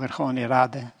голов Верховної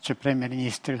Ради, чи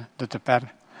прем'єр-міністрів дотепер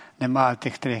не мали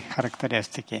тих три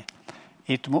характеристики.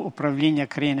 І тому управління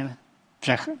країни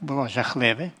було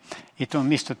жахливе. І тому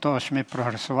вмісто того, що ми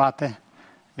прогресувати,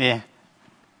 ми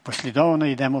послідовно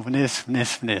йдемо вниз,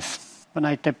 вниз, вниз. Бо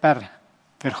навіть тепер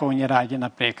в Верховній Раді,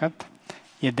 наприклад,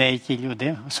 є деякі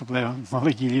люди, особливо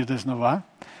молоді люди знову,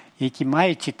 які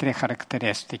мають ці три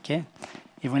характеристики,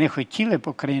 і вони хотіли б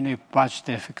Україну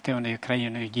бачити ефективною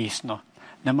країною дійсно,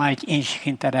 не мають інших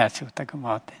інтересів, так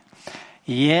мовити.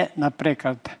 Є,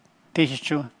 наприклад,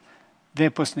 1000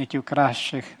 випускників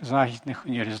кращих західних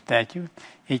університетів,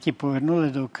 які повернули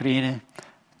до України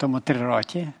в тому 3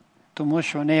 роки, тому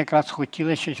що вони якраз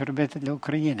хотіли щось робити для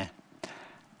України.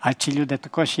 А ці люди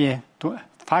також є.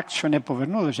 Факт, що вони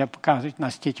повернули, вже показують,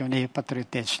 наскільки вони є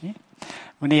патріотичні.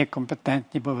 Вони є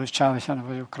компетентні, бо вивчалися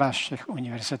в кращих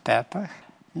університетах.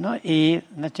 Ну і,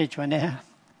 значить, вони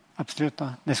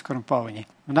абсолютно не скорумповані.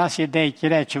 У нас є деякі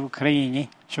речі в Україні,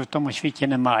 що в тому світі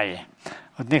немає.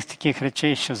 Одних з таких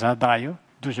речей, що згадаю,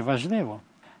 дуже важливо,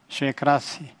 що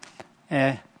якраз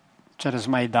через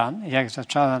Майдан, як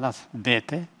почали нас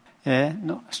бити,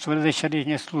 створили ще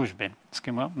різні служби,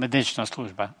 скажімо, медична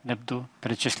служба, не буду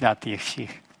перечисляти їх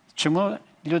всіх. Чому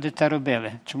люди це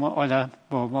робили? Чому Оля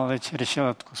Богомолець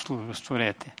вирішила таку службу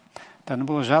створити? Та не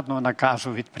було жодного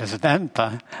наказу від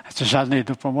президента, чи жодної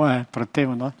допомоги,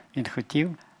 противно він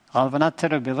хотів. Але вона це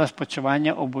робила з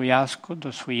почування обов'язку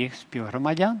до своїх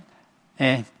співгромадян.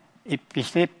 І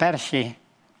пішли перші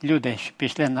люди, що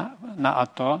пішли на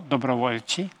АТО,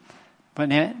 добровольці,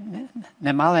 вони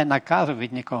не мали наказу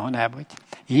від нікого-небудь.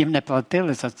 Їм не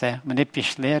платили за це. Вони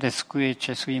пішли,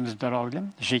 ризикуючи своїм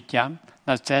здоров'ям, життям,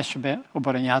 на це, щоб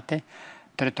обороняти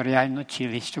територіальну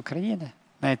цілість України.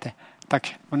 Знаєте, так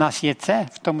у нас є це,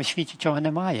 в тому світі чого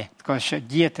немає. Такого, що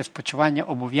діяти з почування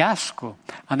обов'язку,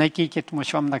 а не тільки тому,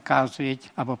 що вам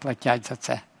наказують або платять за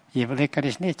це. Є велика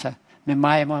різниця. Ми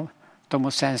маємо в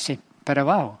тому сенсі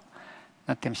перевагу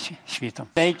над тим світом.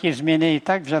 Деякі зміни і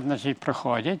так вже, значить,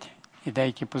 проходять, і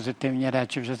деякі позитивні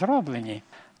речі вже зроблені.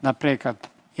 Наприклад,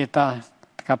 є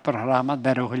така програма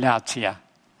дерегуляція.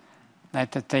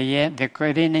 Знаєте, це є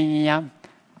викорінення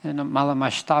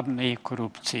маломасштабної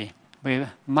корупції. Бо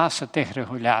маса тих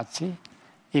регуляцій,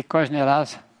 і кожен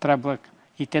раз треба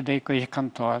йти до якоїсь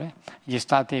контори,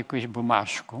 дістати якусь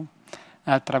бумажку,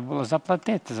 а треба було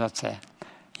заплатити за це.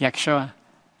 Якщо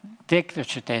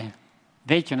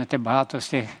витягнути багато з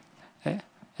тих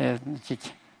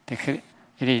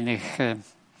різних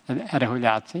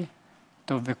регуляцій,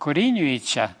 то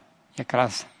викорінюється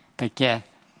якраз таке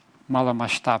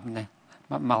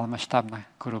маломасштабна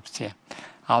корупція.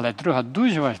 Але друга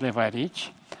дуже важлива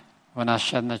річ, вона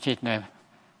ще значительно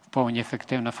повні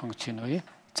ефективно функціонує,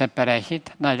 це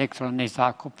перехід на електронний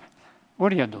закуп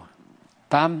уряду.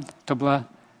 Там то була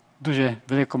дуже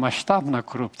великомасштабна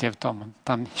корупція в тому.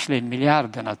 Там йшли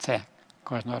мільярди на це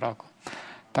кожного року.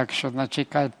 Так що,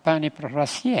 значить, певний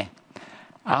прогрес є.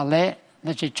 Але,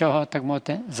 значить, чого, так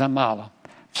мовити, замало. В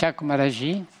всякому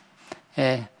разі,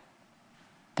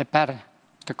 тепер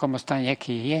в такому стані,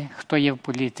 який є, хто є в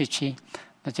політиці,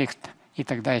 значить, і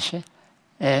так далі,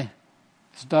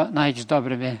 навіть з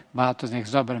добрими, багато з них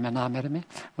з добрими намірами,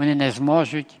 вони не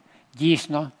зможуть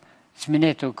дійсно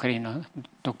змінити Україну,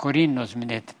 докорінно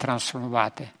змінити,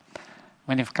 трансформувати.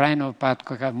 Вони в крайньому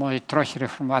випадку можуть трохи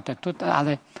реформувати тут,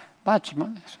 але бачимо,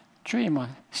 чуємо,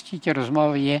 стільки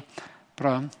розмови є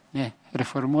про ми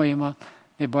реформуємо,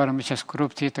 ми боремося з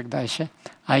корупцією і так далі,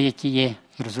 а які є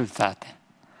результати.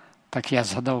 Так я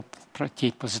згадав про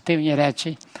ті позитивні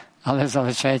речі, але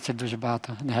залишається дуже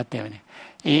багато негативних.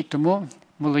 І тому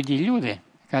молоді люди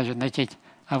кажуть, значить,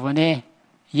 а вони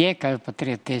є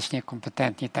патріотичні,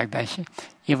 компетентні і так далі.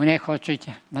 І вони хочуть,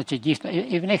 значить, дійсно,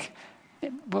 і в них,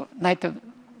 бо, знаєте,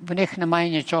 в них немає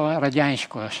нічого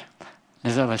радянського,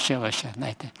 не залишилося,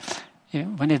 знаєте. І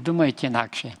вони думають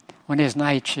інакше. Вони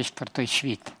знають щось про той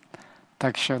світ.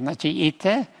 Так що, значить, і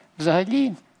це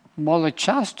взагалі молодь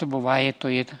часто буває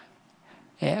тою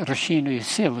рушійною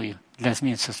силою для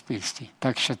змін в суспільстві.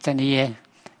 Так що це не є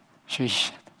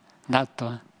щось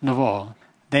надто нового.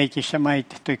 Деякі ще мають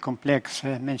той комплекс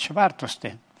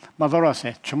меншовартості.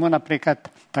 Малороси. Чому, наприклад,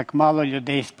 так мало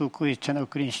людей спілкуються на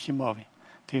українській мові?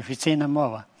 Це офіційна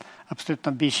мова.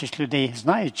 Абсолютно більшість людей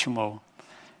знають цю мову.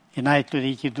 І навіть люди,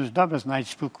 які дуже добре знають,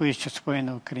 спілкуються своєю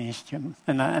на українській,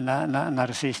 на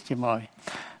російській мові.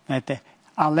 Знаєте,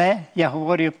 але я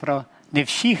говорю про не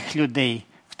всіх людей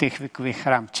в тих вікових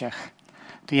рамках.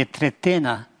 То є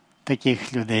третина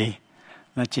таких людей.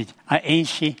 Значить, а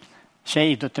інші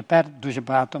ще і дотепер дуже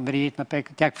багато мріють,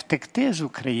 наприклад, як втекти з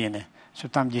України,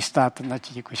 щоб там дістати,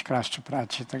 значить, якусь кращу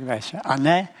працю і так далі. А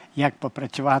не як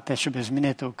попрацювати, щоб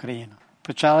змінити Україну.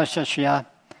 Почалося, що я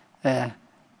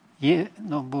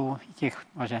був в яких,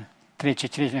 може, 3 чи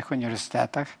 4 різних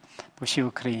університетах по всій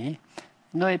Україні.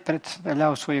 Ну і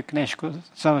представляв свою книжку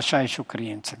 «Залишаюсь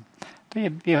українцем». То є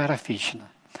біографічна,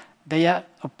 де я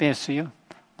описую,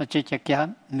 значить, як я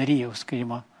мріяв,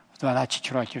 скажімо, в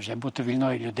 12 років вже бути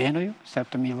вільною людиною,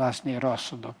 тобто мій власний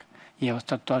розсудок є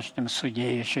остаточним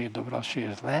суддєю, що є добро, що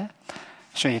є зле,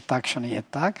 що є так, що не є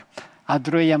так. А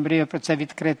друге, я мріяв про це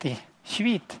відкритий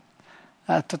світ.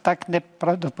 А то так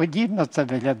неправдоподібно це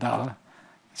виглядало.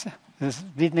 З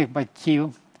бідних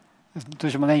батьків, з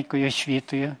дуже маленькою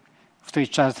освітою, в той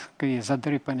час, коли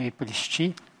задрипаної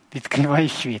пліщі, відкриває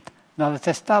світ. Ну, але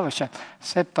це сталося.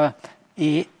 Все то,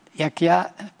 і як я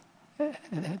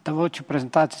давав цю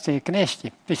презентацію цієї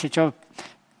книжки, після чого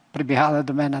прибігали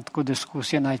до мене на таку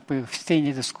дискусію, навіть по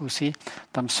офіційній дискусії,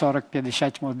 там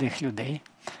 40-50 молодих людей.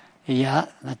 І я,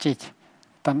 значить,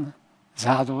 там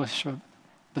згадував, що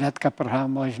буде така програма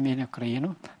 «Молодь змінює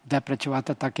Україну», де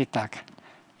працювати так і так.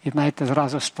 І, знаєте,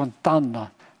 зразу спонтанно.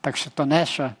 Так що то не,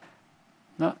 що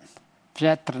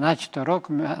вже 13-го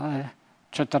року, але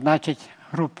 14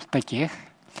 груп таких.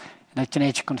 На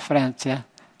кінець конференція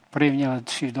порівняла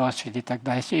свій досвід і так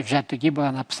далі. І вже тоді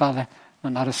була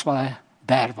нарисувала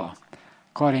дерево.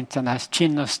 Корінь – це нас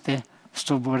цінності,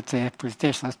 стовбур – це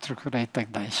політична структура і так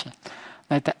далі.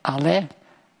 Знаєте, але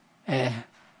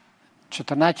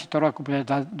 14 року було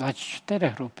 24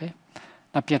 групи.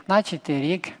 На 15-й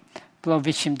рік було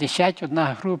 81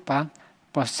 група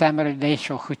по 7 людей,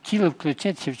 що хотіли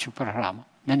включитися в цю програму.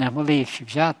 Ми не могли їх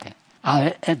взяти.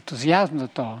 Але ентузіазм до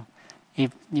того, і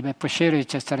ніби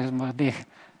поширюється серед молодих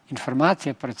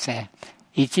інформація про це.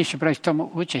 І ті, що беруть в тому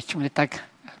участь, вони так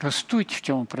ростуть в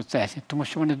цьому процесі, тому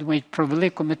що вони думають про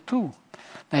велику мету.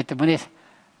 Знаєте,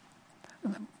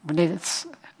 вони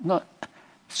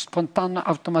спонтанно,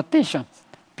 автоматично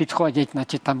підходять,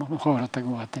 значить, там вгору, так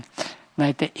мовити.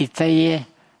 Знаєте, і це є,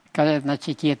 каже,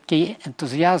 значить, є такий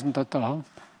ентузіазм до того,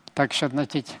 так що,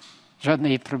 значить,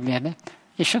 жодної проблеми.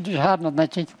 І що дуже гарно,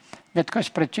 значить, ми також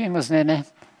працюємо з ними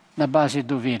на базі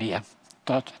довір'я.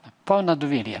 Тобто, повне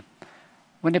довір'я.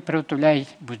 Вони приготовляють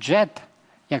бюджет,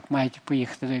 як мають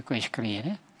поїхати до якоїсь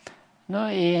країни.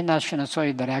 Ну і наш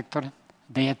фінансовий директор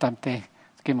дає там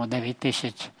таким 9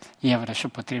 тисяч євро, що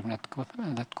потрібно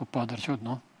на таку подорож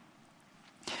одну.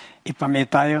 І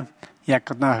пам'ятаю,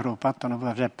 як одна група, то вона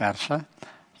була вже перша,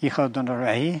 їхала до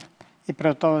Норвегії і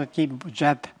приготували такий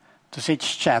бюджет досить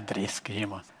щедрий,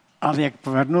 скажімо. Але як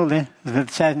повернули з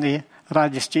величезною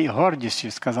радістю і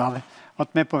гордістю, сказали, от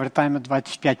ми повертаємо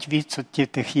 25%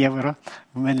 тих євро,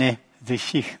 бо ми не зі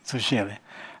всіх зужили.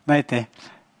 Знаєте,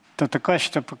 то також,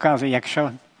 що показує,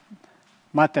 якщо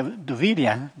мати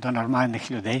довір'я до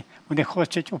нормальних людей, вони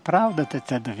хочуть оправдати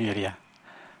це довір'я.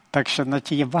 Так що,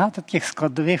 значить, є багато таких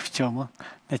складових в цьому,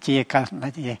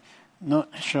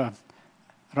 що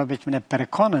робить мене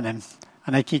переконаним,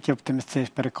 а не тільки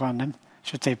оптимістично переконаним,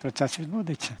 що цей процес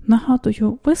відбудеться.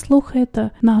 Нагадую, ви слухаєте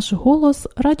наш голос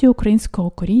Радіо Українського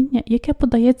коріння, яке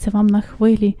подається вам на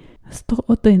хвилі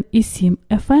 101,7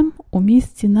 FM у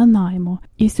місті Нанаймо.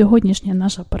 І сьогоднішня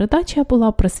наша передача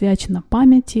була присвячена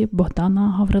пам'яті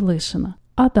Богдана Гаврилишина.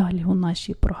 А далі у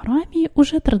нашій програмі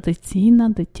уже традиційна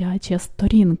дитяча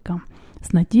сторінка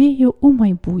з надією у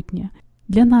майбутнє.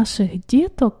 Для наших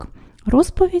діток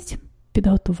розповідь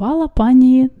підготувала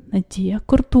пані Надія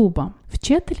Кортуба,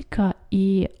 вчителька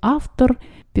і автор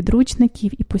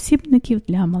підручників і посібників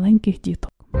для маленьких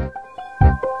діток.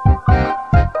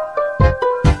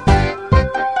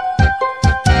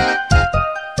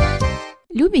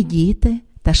 Любі діти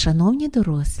та шановні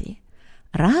дорослі,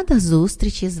 рада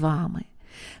зустрічі з вами.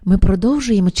 Ми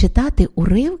продовжуємо читати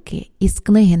уривки із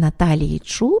книги Наталії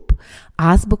Чуб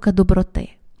 «Азбука доброти».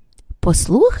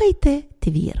 Послухайте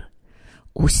твір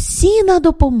 «Усі на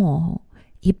допомогу»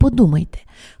 і подумайте,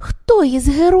 хто із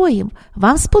героїв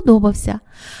вам сподобався,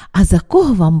 а за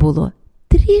кого вам було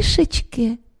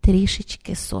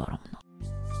трішечки соромно.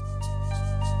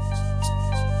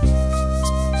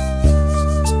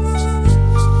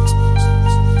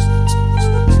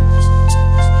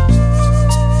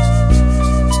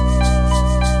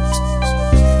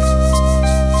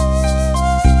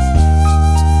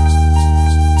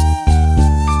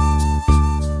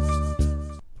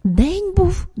 День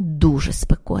був дуже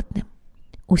спекотним.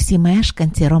 Усі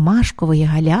мешканці Ромашкової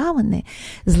галявини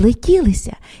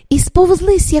злетілися і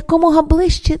сповзлись якомога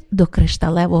ближче до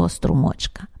кришталевого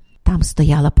струмочка. Там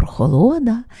стояла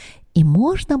прохолода, і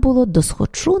можна було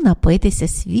досхочу напитися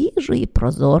свіжої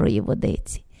прозорої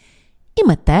водиці. І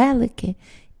метелики,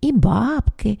 і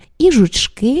бабки, і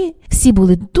жучки – всі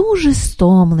були дуже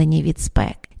стомлені від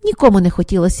спеки. Нікому не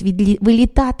хотілося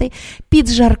вилітати під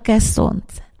жарке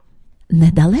сонце.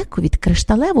 Недалеко від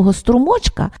кришталевого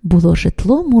струмочка було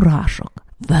житло мурашок.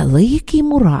 Великий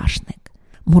мурашник.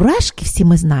 Мурашки, всі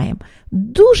ми знаємо,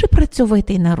 дуже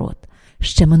працьовитий народ.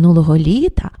 Ще минулого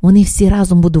літа вони всі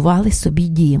разом будували собі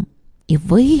дім. І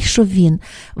вийшов він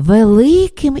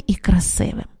великим і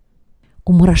красивим.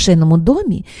 У мурашиному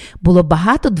домі було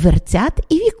багато дверцят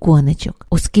і віконечок,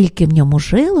 оскільки в ньому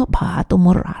жило багато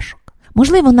мурашок.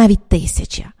 Можливо, навіть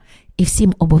 1000. І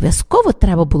всім обов'язково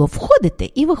треба було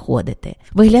входити і виходити,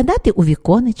 виглядати у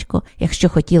віконечко, якщо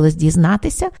хотілося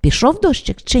дізнатися, пішов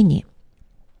дощик чи ні.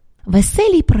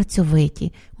 Веселі й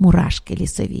працьовиті мурашки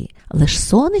лісові, лиш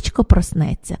сонечко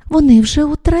проснеться, вони вже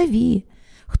у траві.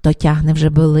 Хто тягне вже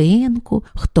билинку,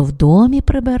 хто в домі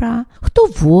прибира, хто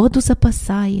воду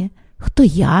запасає, хто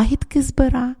ягідки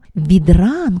збира. Від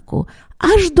ранку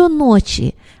аж до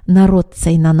ночі народ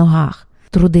цей на ногах,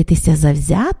 трудитися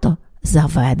завзято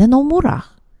заведено в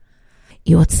мурах.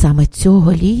 І от саме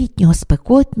цього літнього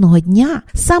спекотного дня,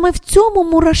 саме в цьому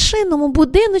мурашиному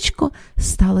будиночку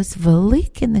сталося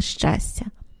велике нещастя.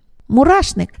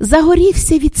 Мурашник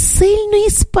загорівся від сильної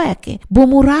спеки, бо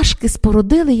мурашки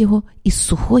спорудили його із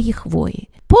сухої хвої.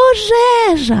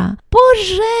 «Пожежа!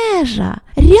 Пожежа!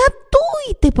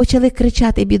 Рятуйте!» – почали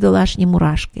кричати бідолашні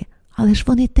мурашки. Але ж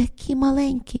вони такі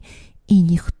маленькі, і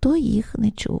ніхто їх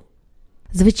не чув.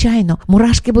 Звичайно,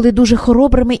 мурашки були дуже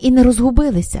хоробрими і не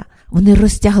розгубилися. Вони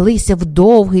розтяглися в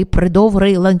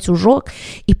довгий-придовгий ланцюжок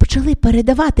і почали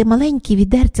передавати маленькі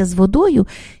відерця з водою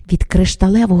від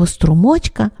кришталевого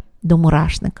струмочка до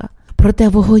мурашника. Проте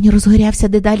вогонь розгорявся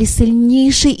дедалі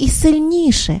сильніше і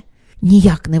сильніше.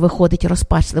 «Ніяк не виходить», –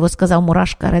 розпачливо сказав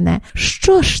мурашка Рене.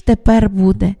 «Що ж тепер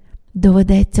буде?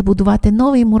 Доведеться будувати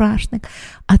новий мурашник,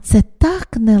 а це так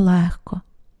нелегко».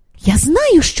 «Я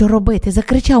знаю, що робити», –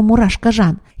 закричав мурашка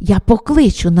Жан. «Я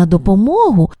покличу на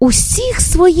допомогу усіх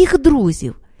своїх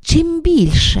друзів. Чим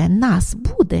більше нас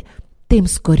буде, тим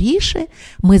скоріше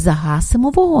ми загасимо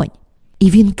вогонь».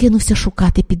 І він кинувся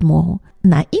шукати підмогу.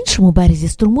 На іншому березі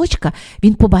струмочка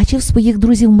він побачив своїх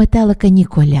друзів-метелика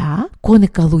Ніколя,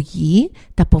 коника Луї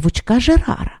та павучка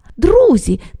Жерара.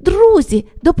 Друзі,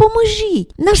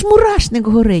 допоможіть! Наш мурашник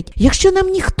горить! Якщо нам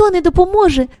ніхто не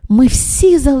допоможе, ми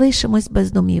всі залишимось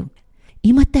без домів».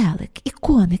 І метелик, і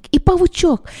коник, і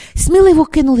павучок сміливо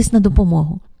кинулись на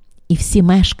допомогу. І всі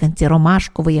мешканці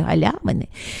Ромашкової галявини,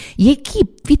 які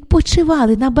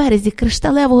відпочивали на березі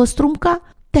кришталевого струмка,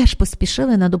 теж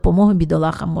поспішили на допомогу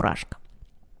бідолахам-мурашкам.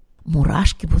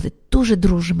 Мурашки були дуже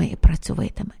дружними і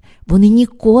працьовитими. Вони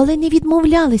ніколи не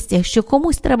відмовлялися, якщо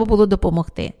комусь треба було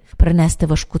допомогти. Принести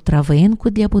важку травинку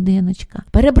для будиночка,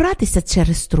 перебратися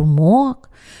через струмок.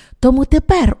 Тому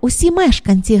тепер усі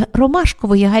мешканці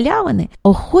Ромашкової галявини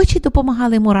охоче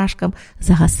допомагали мурашкам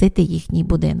загасити їхній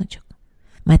будиночок.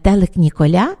 Метелик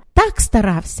Ніколя так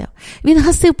старався. Він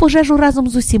гасив пожежу разом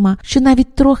з усіма, що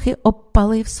навіть трохи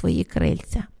обпалив свої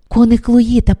крильця. Коник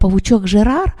Луї та павучок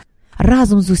Жерар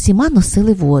разом з усіма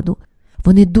носили воду.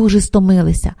 Вони дуже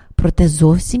стомилися, проте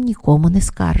зовсім нікому не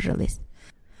скаржились.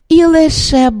 І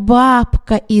лише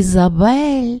бабка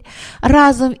Ізабель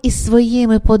разом із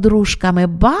своїми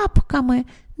подружками-бабками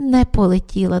не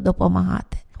полетіла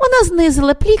допомагати. Вона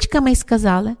знизила плічками і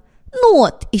сказала: «Ну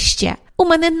от іще, у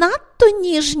мене надто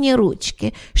ніжні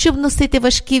ручки, щоб носити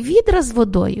важкі відра з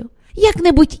водою.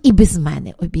 Як-небудь і без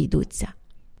мене обійдуться».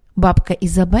 Бабка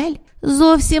Ізабель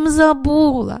зовсім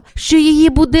забула, що її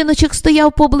будиночок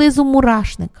стояв поблизу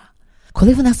мурашника.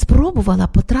 Коли вона спробувала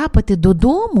потрапити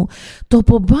додому, то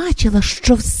побачила,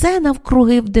 що все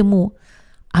навкруги в диму.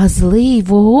 а злий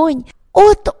вогонь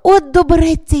от-от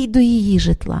добереться й до її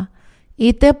житла.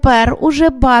 І тепер уже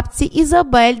бабці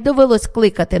Ізабель довелось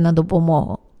кликати на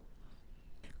допомогу.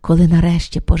 Коли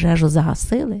нарешті пожежу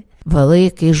загасили,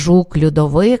 великий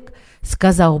жук-льодовик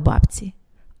сказав бабці: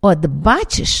 «От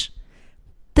бачиш,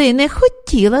 ти не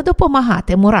хотіла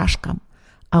допомагати мурашкам,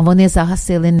 а вони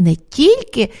загасили не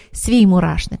тільки свій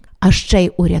мурашник, а ще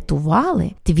й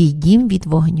урятували твій дім від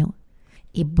вогню».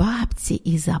 І бабці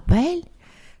Ізабель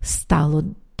стало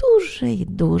дуже й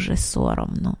дуже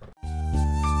соромно.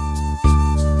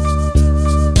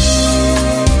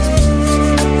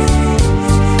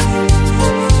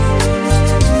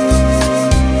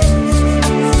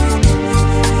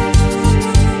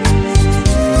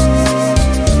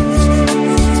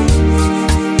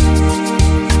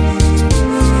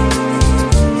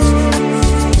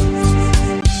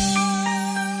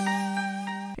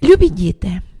 Любі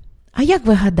діти, а як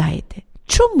ви гадаєте,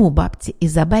 чому бабці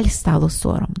Ізабель стало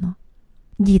соромно?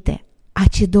 Діти, а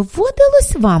чи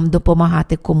доводилось вам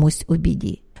допомагати комусь у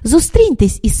біді?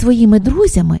 Зустріньтесь із своїми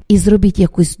друзями і зробіть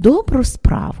якусь добру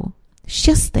справу.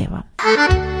 Щасти вам!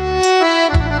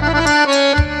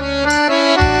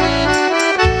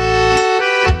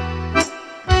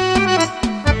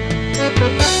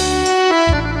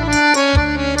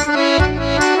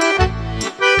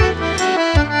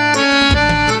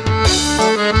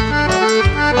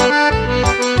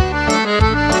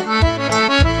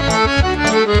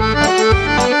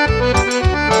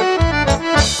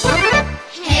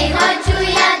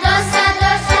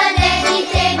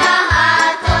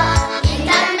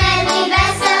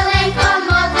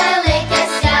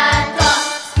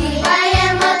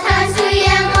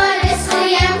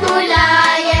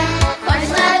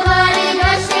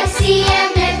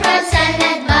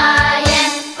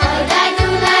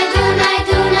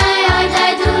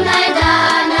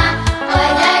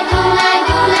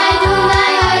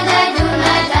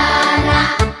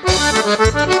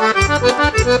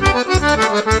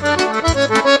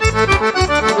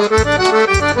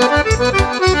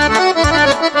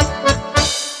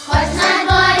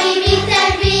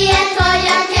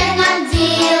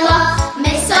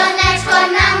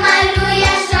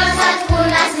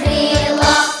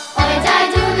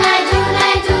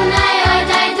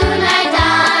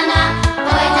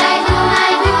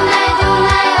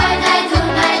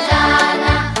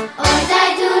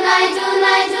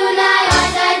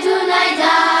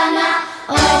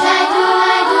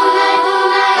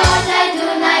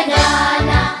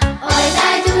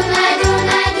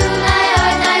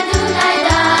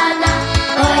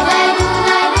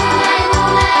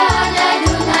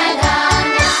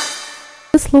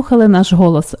 Слухали наш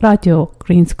голос радіо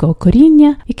українського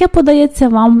коріння, яке подається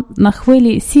вам на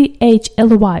хвилі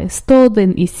CHLY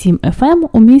 101,7 FM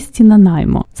у місті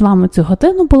Нанаймо. З вами цю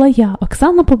годину була я,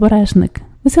 Оксана Побережник.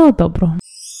 Всього доброго!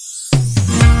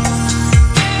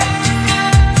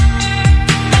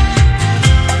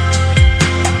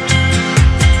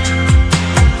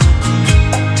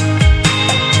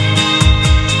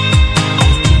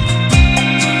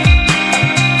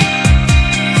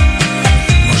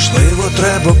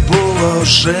 Треба було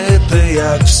жити,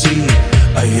 як всі,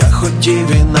 а я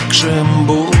хотів інакшим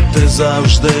бути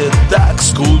завжди. Так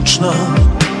скучно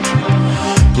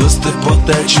плисти по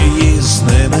течії з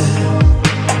ними.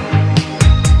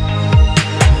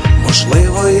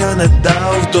 Можливо, я не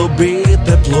дав тобі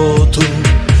теплоту,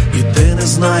 і ти не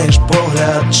знаєш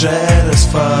погляд через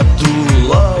фату.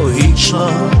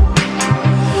 Логічно,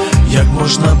 як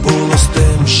можна було з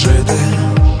тим жити.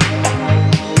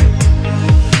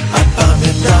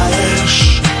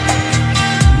 Пам'ятаєш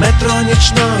метро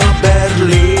нічного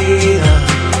Берліна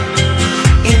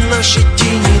і наші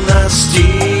тіні на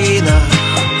стінах,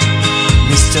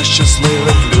 місця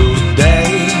щасливих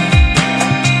людей.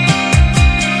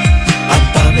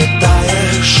 А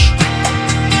пам'ятаєш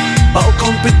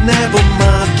балкон під небом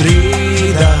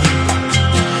Мадрида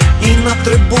і на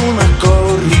трибунах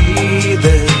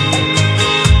коріди,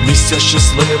 місця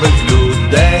щасливих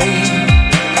людей.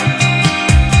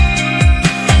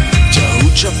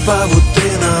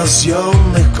 Павутина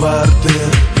зйомних квартир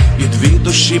і дві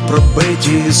душі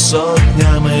пробиті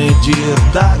сотнями дір.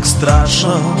 Так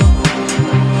страшно,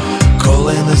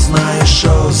 коли не знаєш,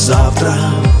 що завтра.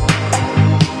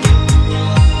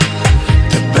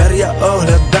 Тепер я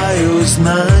оглядаюсь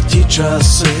на ті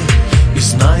часи і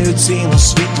знаю ціну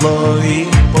світлої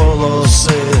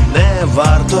полоси. Не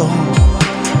варто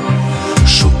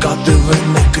шукати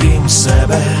винних крім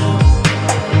себе.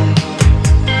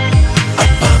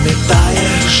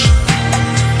 Пам'ятаєш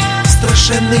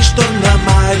страшенний шторм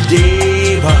на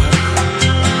Мальдівах,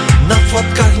 на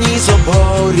фотках ніс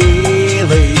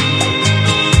обгорілий,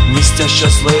 місця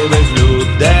щасливих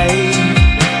людей.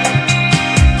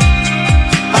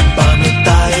 А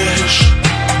пам'ятаєш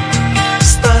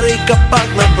старий капак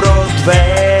на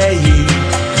Бродвеї,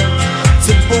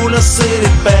 цибуля, сир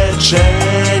і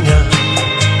печеня,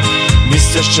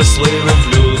 місця щасливих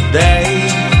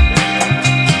людей.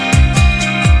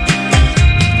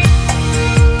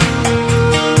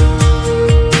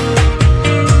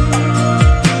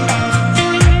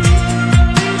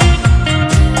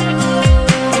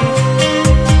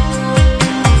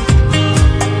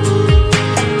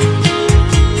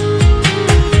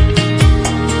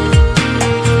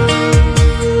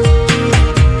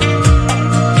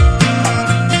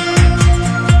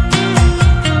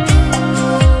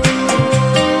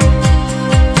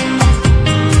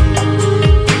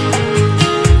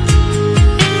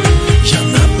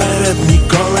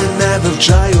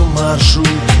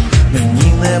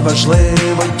 Мені не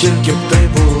важливо, тільки б ти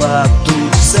була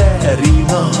тут. Все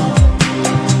рівно,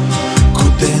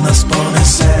 куди нас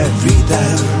понесе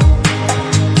вітер.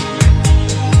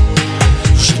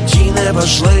 В житті не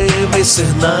важливий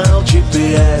сигнал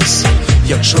GPS.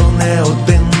 Якщо не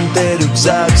один ти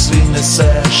рюкзак свій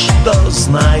несеш, то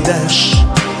знайдеш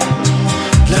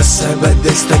для себе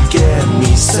десь таке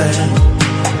місце.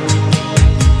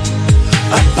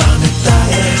 А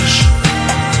пам'ятаєш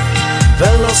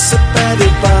велосипеди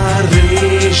в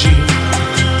Парижі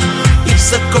і в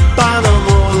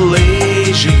Закопаному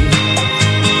лижі,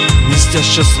 місця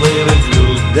щасливих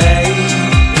людей.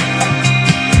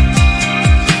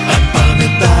 А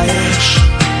пам'ятаєш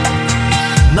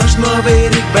наш новий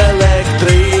рік в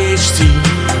електричці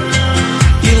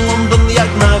і Лондон як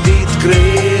на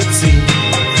відкритці,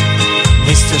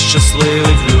 місця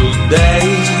щасливих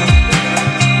людей.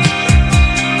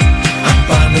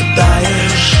 А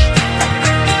пам'ятаєш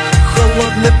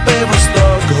холодне пиво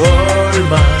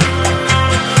Стокгольма,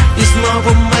 і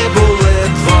знову ми були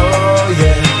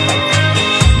двоє,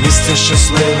 місце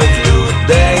щасливих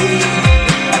людей.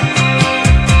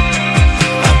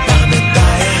 А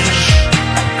пам'ятаєш,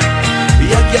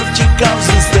 як я втікав з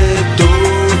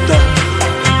інститута,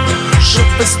 щоб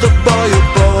без тобою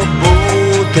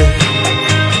побути,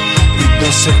 і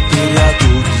до сих пір я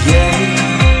тут є.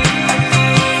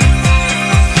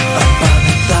 А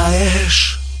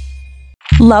пам'ятаєш.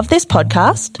 Love this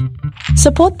podcast?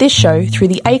 Support this show through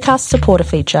the Acast supporter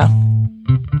feature.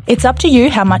 It's up to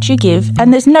you how much you give,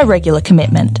 and there's no regular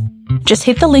commitment. Just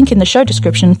hit the link in the show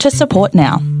description to support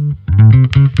now.